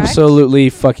back. correct? absolutely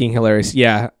fucking hilarious.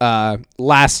 Yeah.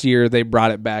 Last year they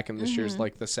brought it back, and this year's Mm-hmm.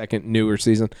 like the second newer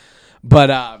season. But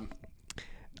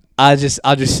I'll just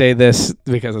say this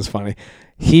because it's funny.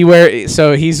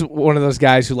 He's one of those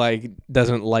guys who like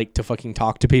doesn't like to fucking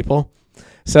talk to people.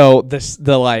 So the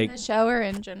The show or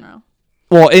in general?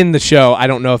 well, in the show, I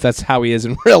don't know if that's how he is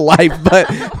in real life, but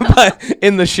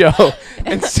in the show.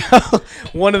 And so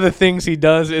one of the things he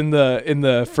does in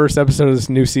the first episode of this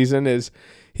new season is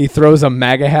he throws a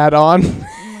MAGA hat on. God.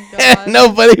 And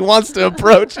nobody wants to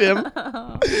approach him.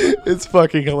 It's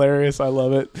fucking hilarious. I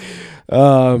love it.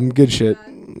 Good shit.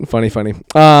 Funny.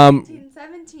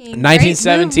 1917.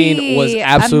 1917 Great was movie.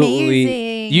 absolutely.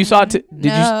 Amazing. You saw it? Did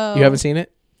No. you haven't seen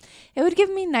it? It would give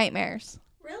me nightmares.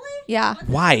 Really? Yeah.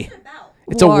 Why? About?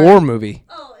 It's War. a war movie.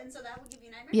 Oh, and so that would give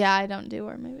you nightmares? Yeah, I don't do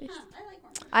war movies. I like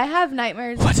more. I have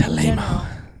nightmares. What a in lame-o. general.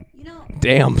 You know,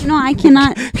 Damn. you know, I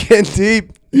cannot. Getting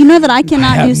deep. You know that I I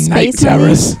cannot have do night space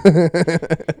movies.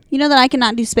 terrors. You know that I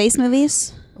cannot do space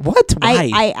movies. What?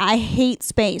 Why? I hate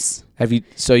space. Have you?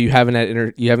 So you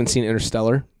haven't you haven't seen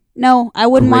Interstellar? No, I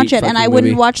wouldn't Great watch it, and I fucking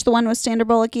wouldn't movie. watch the one with Sandra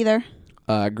Bullock either.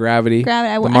 Gravity.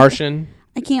 Gravity. The Martian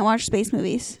I can't watch space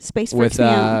movies. Space with freaks me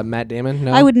out. Matt Damon.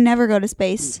 No. I would never go to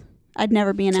space. I'd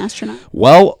never be an astronaut.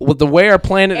 Well, with the way our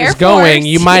planet Air is going,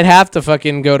 Force. you might have to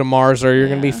fucking go to Mars, or you're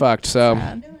gonna be Yeah. fucked. So,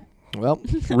 Sad. well,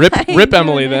 rip I ain't rip doing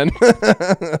Emily it. then.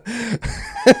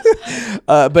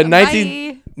 But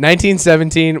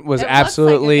 1917 was It looks like a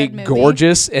absolutely good movie.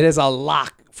 gorgeous. It is a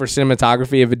lock for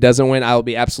cinematography. If it doesn't win, I will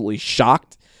be absolutely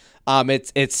shocked.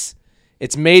 It's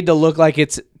made to look like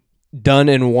it's done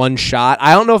in one shot.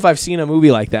 I don't know if I've seen a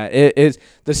movie like that. It is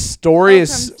the story From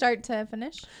is start to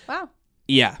finish. Wow.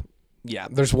 yeah.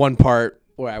 There's one part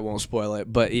where I won't spoil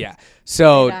it, but yeah.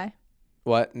 So They die.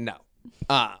 what? No.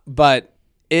 But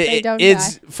They don't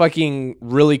it's fucking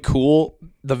really cool.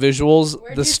 The visuals,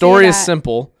 Where'd the you see story is that?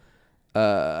 simple.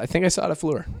 I think I saw it at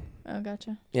Fleur. Oh,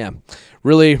 gotcha. Yeah,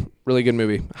 really, really good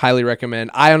movie. Highly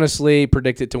recommend. I honestly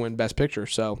predict it to win Best Picture.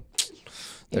 So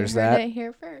There's you heard that. it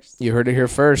here first. You heard it here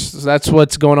first. So that's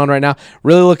what's going on right now.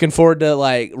 Really looking forward to,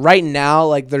 like, right now,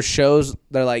 like, there's shows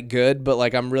that are, like, good, but,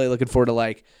 like, I'm really looking forward to,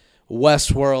 like,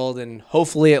 Westworld and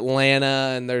hopefully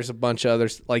Atlanta, and there's a bunch of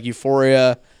others, like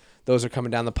Euphoria. Those are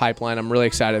coming down the pipeline. I'm really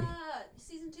excited.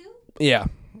 Season 2? Yeah.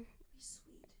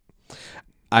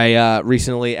 I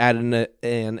recently added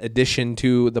an addition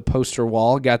to the poster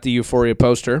wall. Got the Euphoria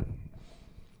poster.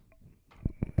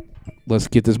 Let's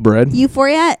get this bread.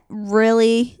 Euphoria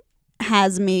really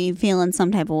has me feeling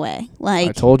some type of way. I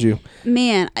Like, told you.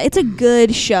 man, it's a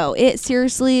good show. It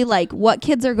seriously, like, what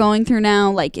kids are going through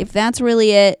now, like, if that's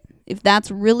really it, if that's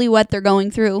really what they're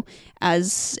going through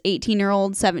as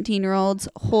 18-year-olds, 17-year-olds,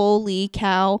 holy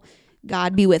cow,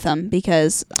 God be with them,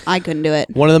 because I couldn't do it.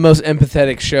 One of the most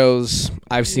empathetic shows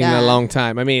I've seen in Yeah. a long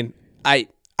time. I mean, I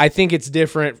think it's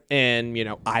different in,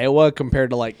 Iowa compared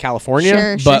to, like, California.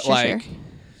 Sure, but, sure, like, sure.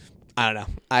 I don't know.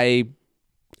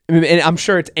 And I'm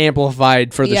sure it's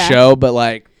amplified for the Yeah. show, but,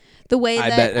 like, The way I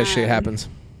that, bet that shit happens.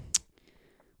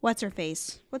 What's her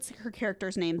face? What's her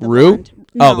character's name? The Rue? blonde.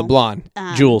 Oh, No. the blonde.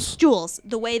 Jules. Jules.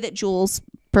 The way that Jules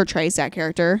portrays that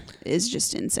character is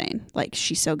just insane. Like,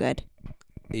 she's so good.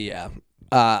 Yeah.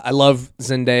 I love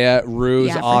Zendaya. Rue's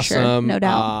Yeah, for awesome. sure. No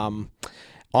doubt.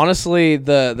 Honestly,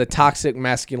 the toxic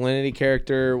masculinity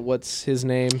character, what's his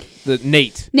name?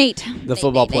 Nate. The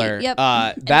football Nate, player. Yep.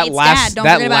 That And Nate's last dad. Don't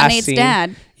that forget about last Nate's scene.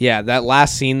 dad. Yeah, that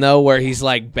last scene though where he's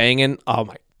like banging. Oh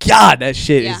my god, that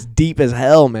shit Yeah. is deep as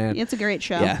hell, man. It's a great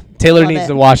show. Yeah. Taylor Love needs it.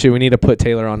 to watch it. We need to put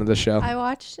Taylor onto the show. I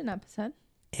watched an episode,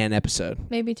 An episode.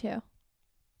 maybe 2.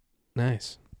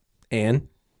 Nice. And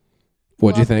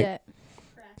what'd you think? It.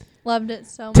 Loved it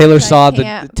so much. Taylor I saw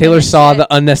can't Taylor finish saw it. the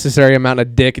unnecessary amount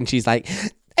of dick, and she's like,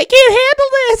 I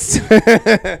can't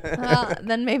handle this. Well,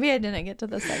 then maybe I didn't get to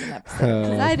the second episode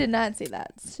because I did not see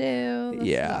that. So this is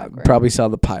Yeah, awkward. probably saw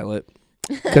the pilot.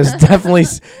 Because definitely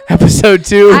episode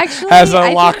 2 Actually, has I a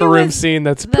think locker it room was scene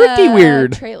that's the pretty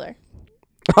weird. Trailer.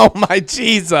 Oh my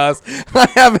Jesus! I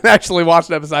haven't actually watched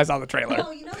an episode. I saw the trailer.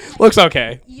 Looks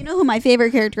okay. You know who my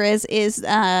favorite character is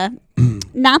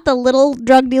not the little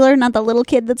drug dealer, not the little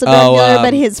kid that's a drug dealer,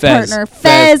 but his Fez. partner,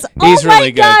 Fez. Fez. He's Oh my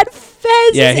really good. God,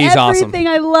 Fez Yeah, is he's awesome. everything.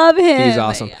 I love him. He's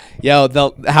awesome. Yo,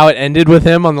 how it ended with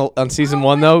him on season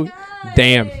 1 though.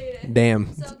 Damn.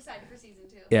 So excited for season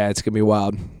 2. Yeah, it's gonna be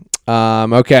wild.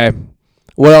 Okay.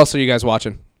 What else are you guys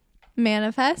watching?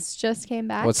 Manifest just came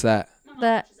back. What's that?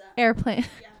 The airplane?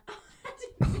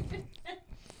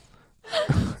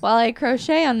 While I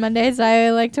crochet on Mondays,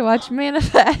 I like to watch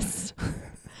Manifest.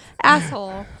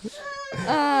 Asshole.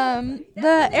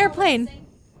 The airplane.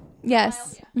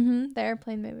 Yes. The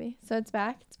airplane movie. So it's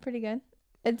back. It's pretty good.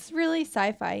 It's really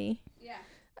sci-fi.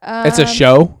 Yeah. It's a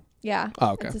show. Yeah.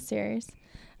 Oh, okay. It's a series.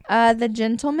 The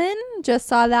Gentleman. Just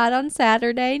saw that on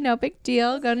Saturday. No big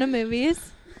deal. Going to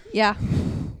movies. Yeah.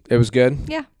 It was good.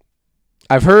 Yeah.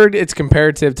 I've heard it's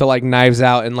comparative to like Knives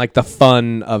Out and like the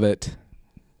fun of it.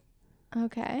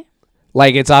 Okay.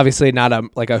 Like it's obviously not a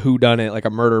whodunit, like a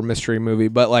murder mystery movie,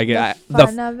 but like The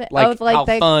fun of it. like, like how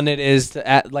the, fun it is to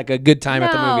at like a good time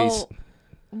at the movies.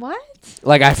 What?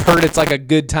 Like I've heard it's like a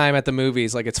good time at the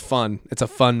movies. Like it's fun. It's a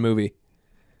fun movie.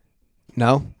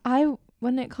 No? I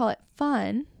wouldn't call it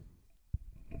fun.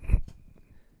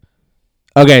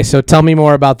 Okay, so tell me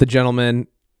more about The Gentleman.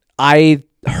 I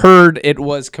heard it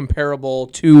was comparable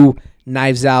to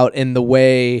Knives Out in the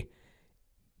way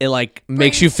it like makes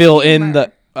Brings you feel in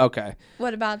humor. the okay.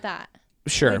 What about that?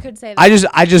 Sure. We could say that.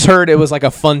 I just heard it was like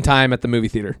a fun time at the movie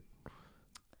theater.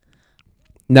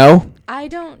 No? I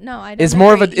don't know. I don't Is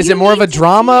more of a agree. is You it more of a need to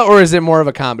drama see or is it more of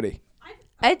a comedy?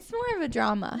 It's more of a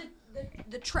drama.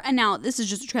 Now this is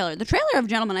just a trailer. The trailer of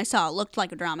Gentleman I saw looked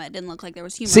like a drama. It didn't look like there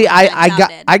was humor. See, like I Knives Out got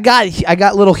did. I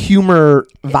got little humor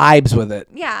vibes with it.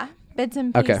 Yeah, bits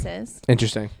and Okay. pieces.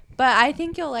 Interesting. But I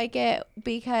think you'll like it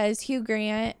because Hugh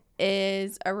Grant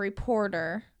is a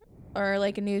reporter or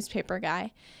like a newspaper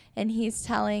guy, and he's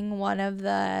telling one of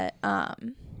the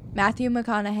Matthew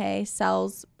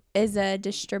McConaughey is a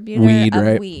distributor Weed, of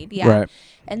right? weed. Yeah. Right.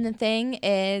 And the thing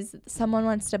is, someone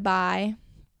wants to buy.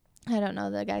 I don't know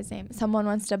the guy's name. Someone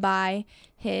wants to buy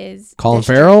his. Colin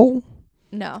Farrell?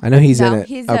 No. I know he's in it.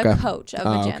 He's Okay. a coach of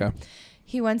a gym. Okay.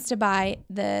 He wants to buy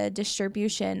the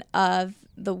distribution of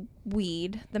the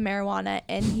weed, the marijuana,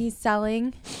 and he's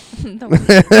selling the weed.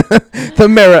 the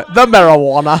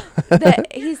marijuana.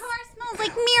 He's Smells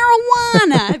like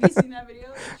marijuana. Have you seen that video?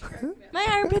 my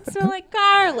armpits smell like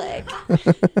garlic. Riley,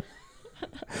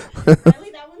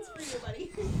 that one's for you,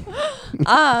 buddy.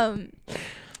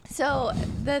 So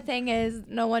the thing is,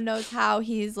 no one knows how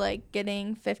he's like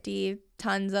getting 50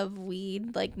 tons of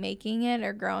weed, like making it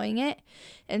or growing it.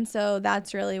 And so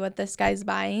that's really what this guy's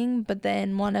buying. But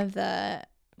then one of the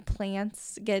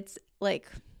plants gets like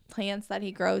plants that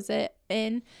he grows it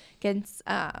in gets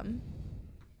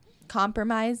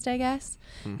compromised, I guess.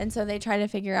 And so they try to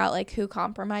figure out like who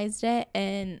compromised it.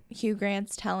 And Hugh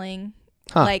Grant's telling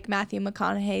like Matthew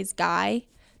McConaughey's guy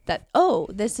that, oh,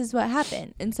 this is what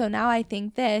happened. And so now I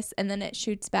think this, and then it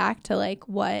shoots back to like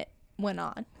what went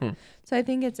on. So I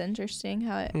think it's interesting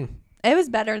how it was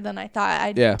better than I thought.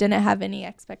 I didn't have any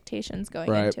expectations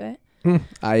going into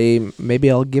it. Maybe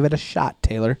I'll give it a shot,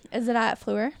 Taylor. Is it at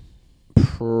Fleur?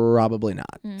 Probably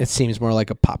not. It seems more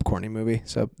like a popcorny movie,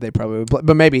 so they probably would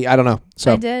but maybe, I don't know.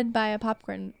 So I did buy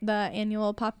the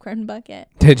annual popcorn bucket.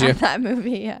 Did you? At that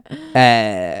movie,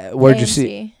 yeah. Where'd you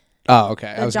see? Oh, okay.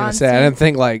 I was going to say, I didn't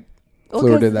think like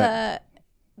Fleur did that.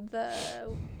 The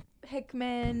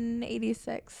Hickman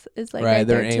 86 is like right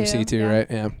there they're AMC too,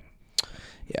 right?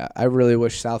 Yeah, I really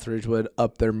wish Southridge would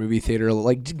up their movie theater.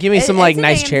 Like, give me some like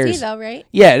nice AMC chairs. Though, right?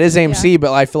 Yeah, it is AMC,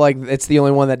 but I feel like it's the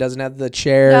only one that doesn't have the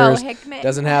chairs. No, Hickman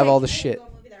doesn't have all the shit.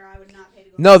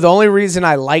 No, the only reason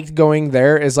I liked going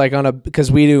there is like because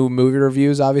we do movie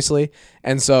reviews, obviously,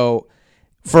 and so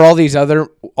for all these other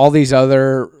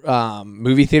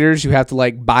movie theaters, you have to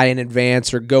like buy in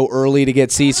advance or go early to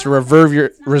get seats to reserve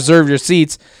your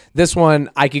seats. This one,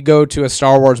 I could go to a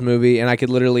Star Wars movie and I could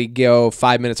literally go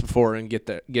 5 minutes before and get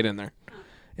in there.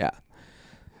 Yeah.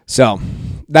 So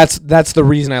that's the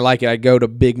reason I like it. I go to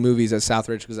big movies at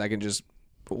Southridge because I can just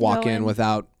walk in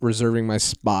without reserving my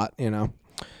spot, you know.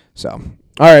 So,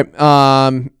 all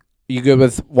right. You good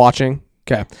with watching?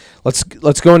 Okay,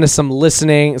 let's go into some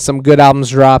listening. Some good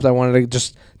albums dropped. I wanted to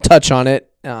just touch on it.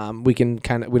 We don't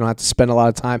have to spend a lot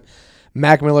of time.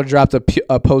 Mac Miller dropped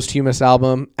a posthumous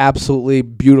album. Absolutely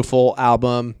beautiful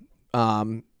album.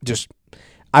 I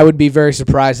would be very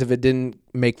surprised if it didn't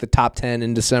make the top 10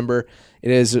 in December.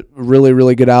 It is a really,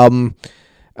 really good album.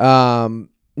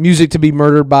 Music to be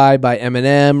Murdered by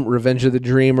Eminem. Revenge of the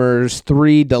Dreamers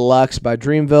 3 Deluxe by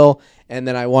Dreamville. And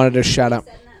then I wanted to shout out.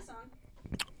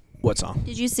 What song?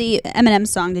 Did you see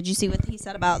Eminem's song? Did you see what he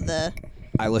said about the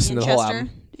I listened to the whole album.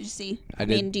 Did you see? I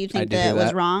did. Do you think that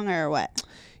was wrong or what?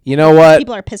 You know what?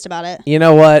 People are pissed about it. You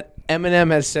know what? Eminem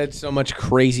has said so much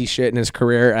crazy shit in his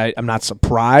career. I'm not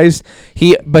surprised.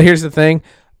 But here's the thing.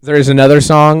 There's another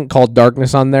song called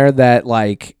Darkness on there that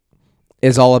like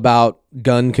is all about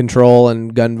gun control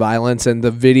and gun violence, and the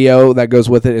video that goes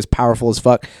with it is powerful as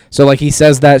fuck. So like he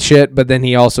says that shit, but then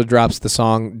he also drops the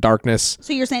song Darkness.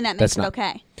 So you're saying that makes it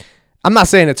okay? I'm not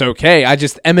saying it's okay.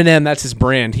 Eminem, that's his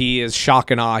brand. He is shock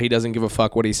and awe. He doesn't give a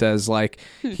fuck what he says. Like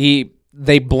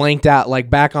they blanked out like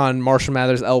back on Marshall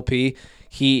Mathers LP.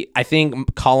 I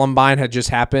think Columbine had just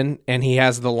happened, and he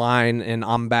has the line in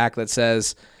I'm Back that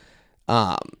says,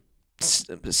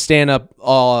 stand up,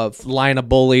 line of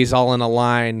bullies all in a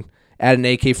line, at an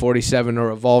AK-47 or a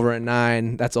revolver at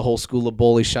 9. That's a whole school of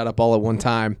bullies shut up all at one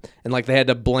time. And like they had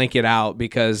to blank it out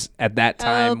because at that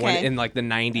time when in like the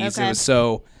 90s it was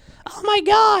so, oh my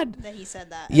God. That he said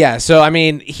that. Yeah, so I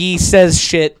mean, he says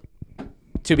shit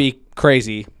to be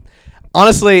crazy.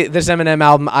 Honestly, this Eminem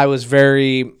album, I was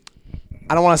very,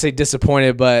 I don't want to say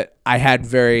disappointed, but I had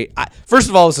first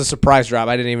of all, it was a surprise drop.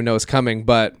 I didn't even know it was coming,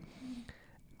 but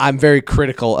I'm very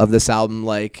critical of this album.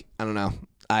 Like, I don't know.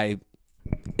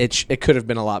 It could have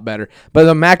been a lot better. But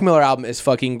the Mac Miller album is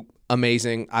fucking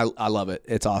amazing. I love it.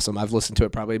 It's awesome. I've listened to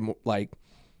it probably like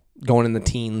going in the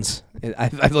teens.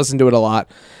 I've listened to it a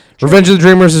lot. Revenge of the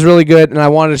Dreamers is really good, and I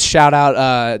wanted to shout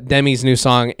out Demi's new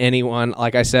song, Anyone.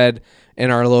 Like I said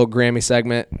in our little Grammy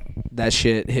segment, that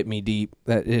shit hit me deep.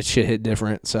 That shit hit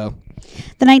different. So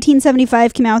the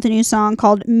 1975 came out with a new song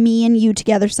called Me and You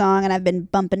Together song, and I've been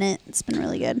bumping it. It's been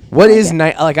really good.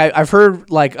 I've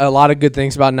heard like a lot of good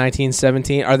things about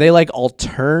 1917. Are they like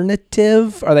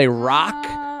alternative? Are they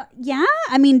rock? Yeah,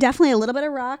 I mean, definitely a little bit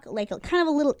of rock, like kind of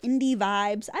a little indie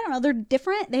vibes. I don't know, they're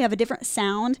different. They have a different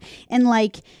sound, and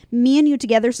like Me and You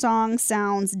Together song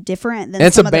sounds different than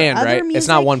it's some a of their band, other right? music. It's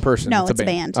not one person. No, it's a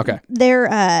band. Okay, they're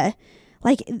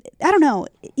like I don't know.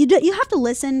 You have to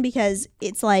listen because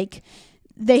it's like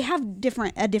they have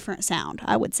a different sound.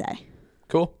 I would say.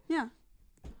 Cool. Yeah,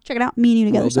 check it out. Me and You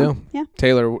Together song. Yeah.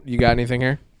 Taylor, you got anything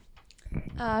here?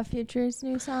 Future's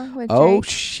new song with Drake. Oh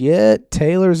shit,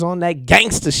 Taylor's on that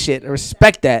gangsta shit. I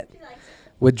respect that.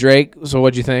 With Drake. So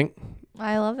what'd you think?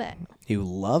 I love it. You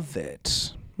love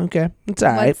it. Okay, it's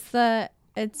all right.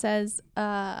 It says,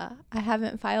 I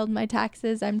haven't filed my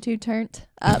taxes. I'm too turned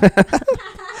up.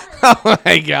 Oh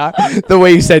my God. The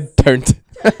way you said turned.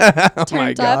 Oh turns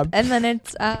my up, God. and then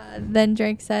it's then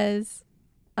Drake says,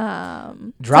 Drop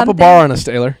a something- bar on us,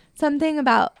 Taylor. something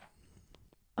about.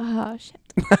 Oh shit!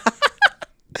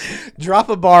 Drop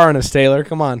a bar on us, Taylor.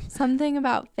 Come on. Something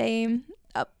about fame.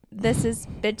 This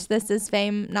is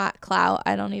fame, not clout.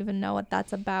 I don't even know what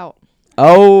that's about.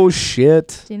 Oh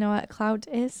shit. Do you know what clout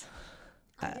is?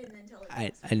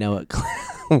 I know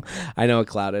what I know what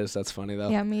cloud is. That's funny though.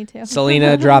 Yeah, me too.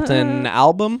 Selena dropped an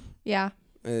album. Yeah.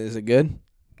 Is it good?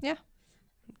 Yeah.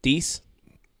 Decent.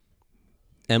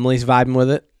 Emily's vibing with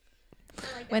it.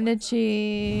 When did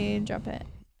she drop it?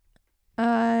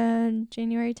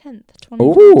 January 10th, 2020.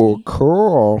 Ooh,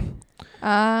 cool.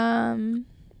 Um,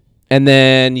 And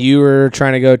then you were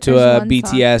trying to go to There's a one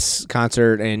BTS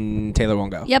concert and Taylor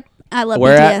won't go. Yep. I love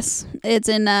Where at? BTS. It's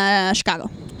in Chicago.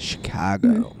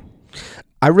 Chicago.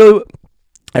 I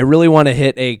really want to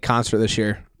hit a concert this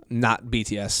year. Not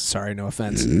BTS. Sorry, no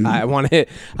offense. I want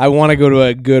to go to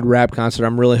a good rap concert.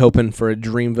 I'm really hoping for a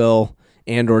Dreamville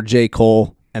and or J.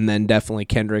 Cole, and then definitely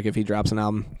Kendrick if he drops an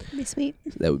album. Be sweet.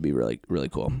 That would be really, really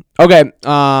cool. Okay,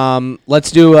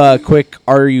 let's do a quick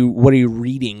what are you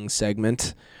reading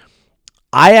segment.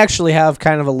 I actually have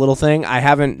kind of a little thing. I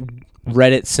haven't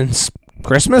read it since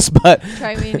Christmas, but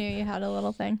Troy, we knew you had a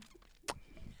little thing.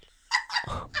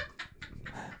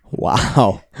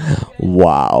 wow.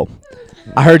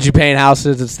 I heard you paint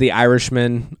houses. It's the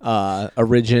Irishman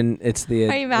origin. It's the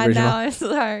Are you mad original. now? I'm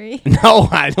sorry. No,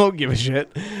 I don't give a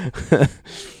shit.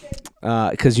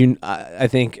 Because I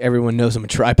think everyone knows I'm a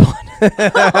tripod. Oh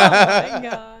my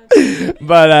god.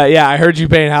 But yeah, I heard you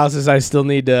paint houses. I still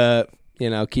need to,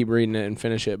 keep reading it and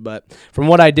finish it. But from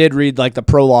what I did read, like the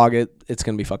prologue, it's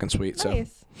gonna be fucking sweet. So,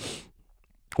 Nice.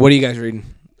 what are you guys reading?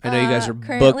 I know you guys are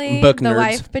Currently, book The nerds.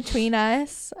 Wife Between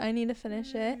Us. I need to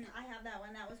finish it. I have that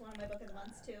one. That was one of my book of the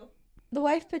months too. The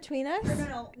Wife Between Us?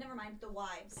 No, never mind. The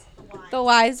Wives. The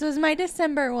Wives was my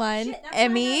December one.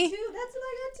 Emmy. That's what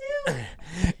I got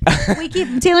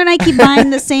too. Taylor and I keep buying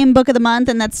the same book of the month,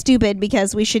 and that's stupid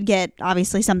because we should get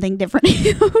obviously something different.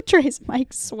 Trace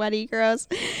Mike's sweaty, gross.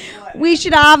 We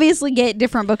should obviously get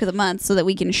different book of the month so that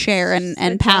we can share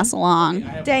and pass along.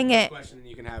 Dang it. Question,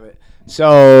 you can have it.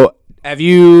 So, have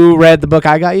you read the book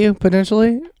I got you?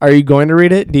 Potentially, are you going to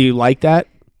read it? Do you like that?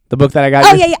 The book that I got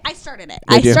Oh you? yeah, I started it.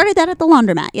 Did you? I started that at the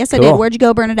laundromat. Yes, I Cool. did. Where'd you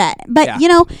go, Bernadette? But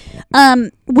Yeah.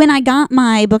 when I got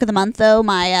my book of the month, though,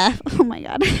 my oh my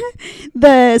god,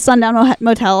 the Sundown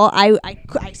Motel, I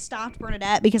stopped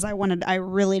Bernadette because I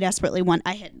really desperately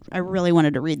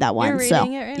wanted to read that one. You're so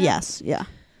reading it right now? yes,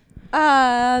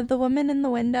 yeah. The Woman in the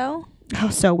Window. Oh,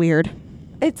 so weird.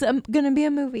 It's gonna be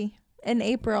a movie in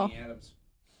April.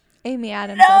 Amy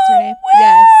Adams, that's her name.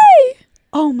 Yes.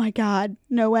 Oh my god,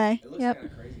 no way.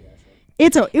 Yep.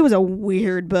 It was a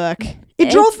weird book. It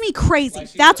drove me crazy.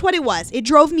 That's what it was. It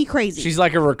drove me crazy. She's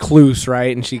like a recluse,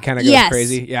 right? And she kind of goes Yes.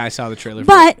 crazy. Yeah, I saw the trailer.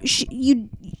 but you Do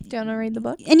you want to read the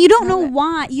book? and you don't know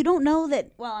why. You don't know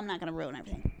that. Well, I'm not gonna ruin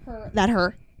everything.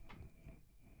 Her.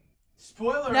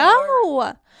 Spoiler.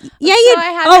 No. Yeah, So I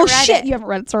haven't read shit! it. You haven't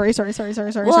read it. Sorry.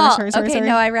 Well, okay,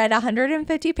 no, I read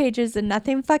 150 pages and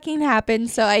nothing fucking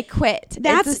happened, so I quit.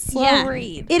 That's it's a slow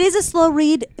read. It is a slow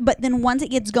read, but then once it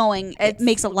gets going, it It's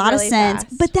makes a lot really of sense.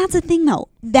 fast. But that's the thing, though.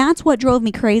 That's what drove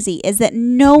me crazy is that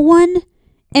no one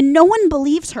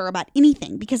believes her about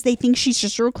anything because they think she's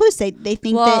just a recluse. They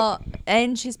think that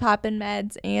and she's popping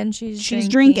meds and she's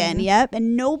drinking. Yep,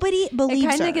 and nobody believes It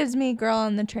kind her. of gives me Girl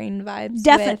on the Train vibes.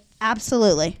 Definitely,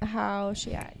 absolutely, with how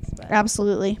she acts. But,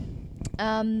 absolutely.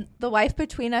 The Wife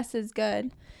Between Us is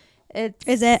good.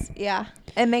 Is it? Yeah.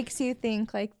 It makes you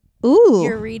think like Ooh,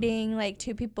 you're reading like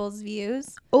two people's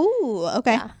views. ooh,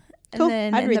 okay. Yeah. And Cool.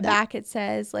 then I'd in read the that. back it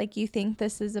says like you think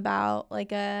this is about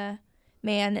like a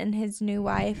man and his new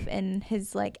wife and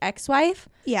his like ex-wife,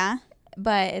 Yeah.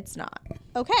 but it's not.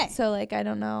 Okay. So like I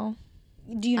don't know.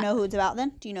 Do you know who it's about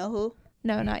then? Do you know who?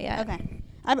 No, not yet. Okay.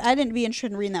 I didn't be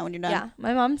interested in reading that when you're done. Yeah.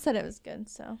 My mom said it was good,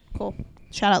 so Cool.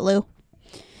 Shout out Lou.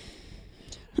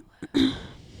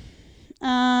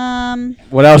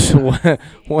 What else?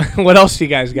 What else you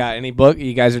guys got? Any book?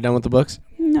 You guys are done with the books?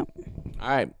 No. All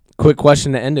right. Quick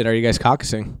question to end it. Are you guys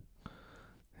caucusing?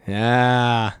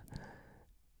 Yeah.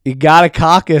 You got to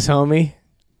caucus, homie.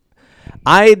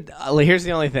 Here's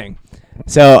the only thing.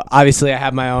 So, obviously, I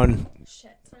have my own.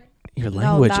 Your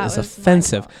language that is was my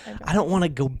offensive. fault. I don't want to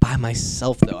go by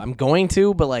myself, though. I'm going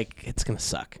to, but, it's going to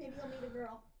suck.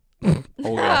 Oh,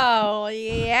 yeah. Oh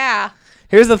yeah.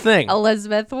 Here's the thing.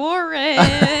 Elizabeth Warren.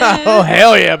 Oh,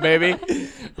 hell yeah, baby.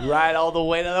 Ride all the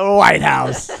way to the White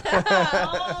House.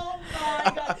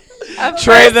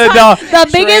 Trey the Don. The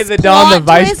biggest Trey the Don, plot the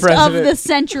vice twist president of the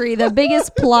century. The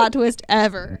biggest plot twist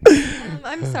ever.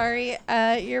 I'm sorry.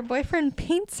 Your boyfriend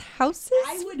paints houses?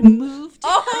 I would move.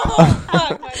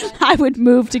 Oh, I would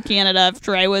move to Canada if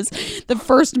Trey was the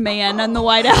first man in the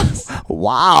White House.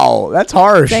 Wow, that's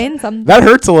harsh. saying something. That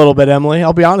hurts a little bit, Emily.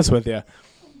 I'll be honest with you.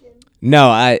 No,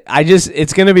 I just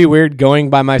it's gonna be weird going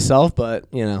by myself, but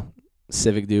you know,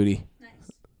 civic duty. Nice.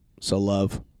 So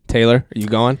love. Taylor, are you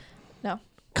going? No.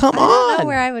 Come I don't on. know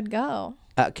where I would go.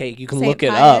 Okay, you can St. look it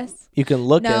up. Pius. You can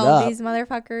look it No, up. these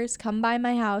motherfuckers come by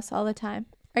my house all the time.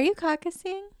 Are you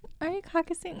caucusing? Are you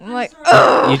caucusing? I'm like,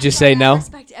 You just say I no.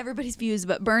 respect everybody's views,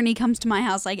 but Bernie comes to my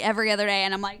house like every other day,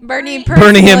 and I'm like, Bernie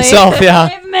Bernie himself, yeah.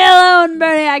 leave me alone,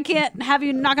 Bernie. I can't have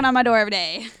you knocking on my door every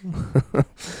day.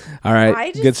 All right,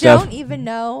 I good just stuff. don't even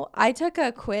know. I took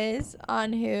a quiz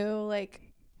on who like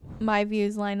my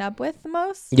views line up with the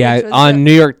most. Yeah, which was on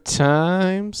New York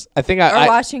Times. I think or I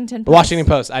Washington Post. Washington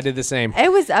Post. I did the same.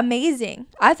 It was amazing.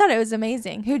 I thought it was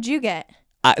amazing. Who'd you get?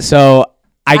 So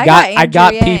I got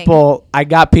Andrew Yang.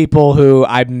 people who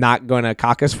I'm not going to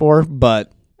caucus for,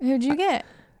 but Who'd you get?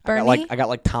 I Bernie. got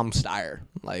like Tom Steyer,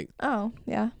 like Oh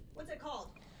yeah. What's it called?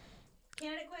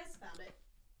 Candidate quiz? Found it.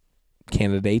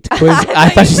 candidate quiz. I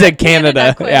thought you said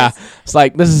Canada. quiz. Yeah, it's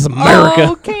like this is America.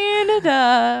 Oh,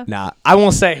 Canada. Nah, I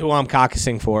won't say who I'm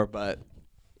caucusing for, but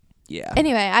yeah.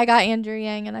 Anyway, I got Andrew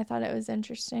Yang, and I thought it was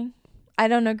interesting. I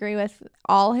don't agree with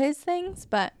all his things,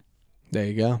 but There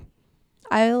you go.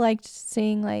 I liked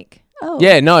seeing like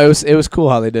Yeah, no, it was cool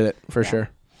how they did it for sure.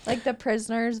 like the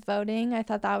prisoners voting. I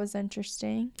thought that was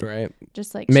interesting. Right.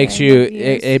 Just like Makes sharing you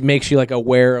their views. it makes you like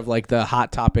aware of like the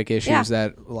hot topic issues Yeah.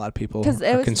 that a lot of people Because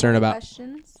it are was concerned 20 about.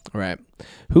 questions. Right.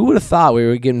 Who would have thought we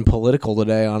were getting political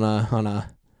today on a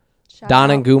Shout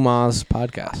Don out. and Guma's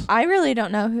podcast? I really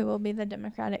don't know who will be the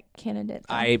Democratic candidate.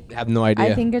 though. I have no idea.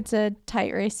 I think it's a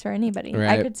tight race for anybody.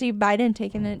 Right. I could see Biden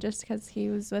taking it just because he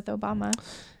was with Obama.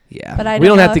 yeah. but I we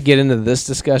don't don't know have to if- get into this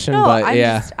discussion, No, but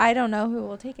I don't know who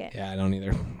will take it. Yeah, I don't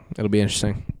either. It'll be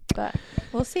interesting. But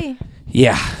we'll see.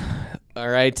 Yeah. All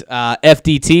right.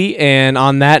 FDT, and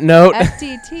on that note,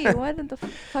 FDT. What the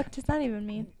fuck does that even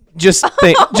mean? just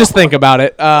think about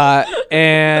it.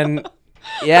 And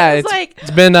yeah, I was it's like,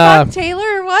 it's been fuck Taylor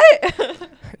or what?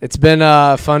 it's been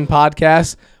a fun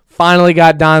podcast. Finally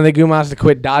got Don and the Gumas to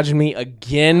quit dodging me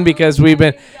again because we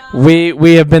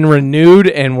have been renewed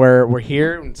and we're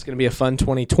here. It's gonna be a fun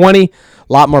 2020. A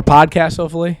lot more podcasts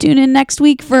hopefully. Tune in next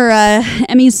week for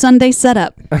Emmy's Sunday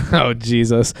setup. Oh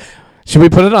Jesus. Should we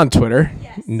put it on Twitter?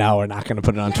 Yes. No, we're not gonna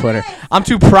put it on Twitter. I'm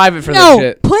too private for this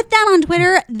shit. Put that on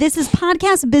Twitter. This is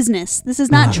podcast business. This is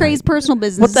not Trey's personal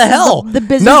business. What the This is hell? The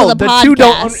business no, of the the podcast. two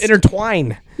don't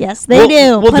intertwine. Yes, they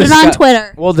do. Put it on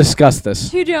Twitter. We'll discuss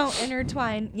this. You don't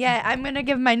intertwine. Yeah, I'm gonna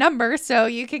give my number so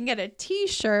you can get a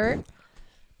T-shirt.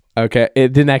 Okay,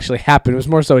 it didn't actually happen. It was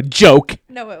more so a joke.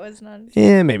 No, it was not.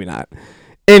 Maybe not.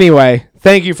 Anyway,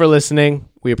 thank you for listening.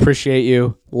 We appreciate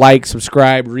you. Like,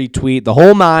 subscribe, retweet, the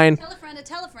whole nine. Tell a friend to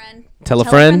tell a friend. Tell a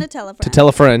friend to tell a friend. to tell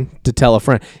a friend to tell a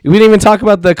friend. We didn't even talk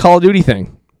about the Call of Duty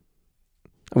thing.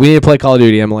 We need to play Call of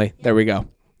Duty, Emily. There we go. All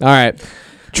right.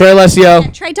 Trey Alessio.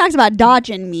 Yeah, Trey talks about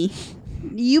dodging me.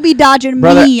 You be dodging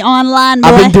Brother, me online, boy.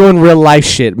 I've been doing real life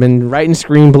shit. Been writing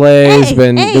screenplays.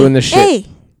 Been doing this shit. Hey,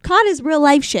 COD is real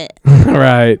life shit.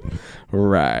 Right.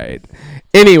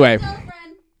 Anyway. Tell a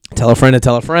friend. Tell a friend to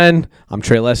tell a friend. I'm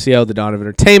Trey Alessio, the Dawn of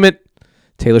Entertainment.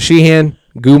 Taylor Sheehan,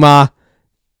 Guma,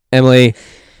 Emily,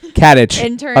 Kadich,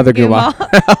 Intern other Guma.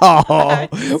 Guma.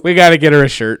 Oh, we got to get her a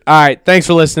shirt. All right. Thanks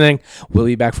for listening. We'll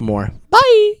be back for more.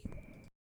 Bye.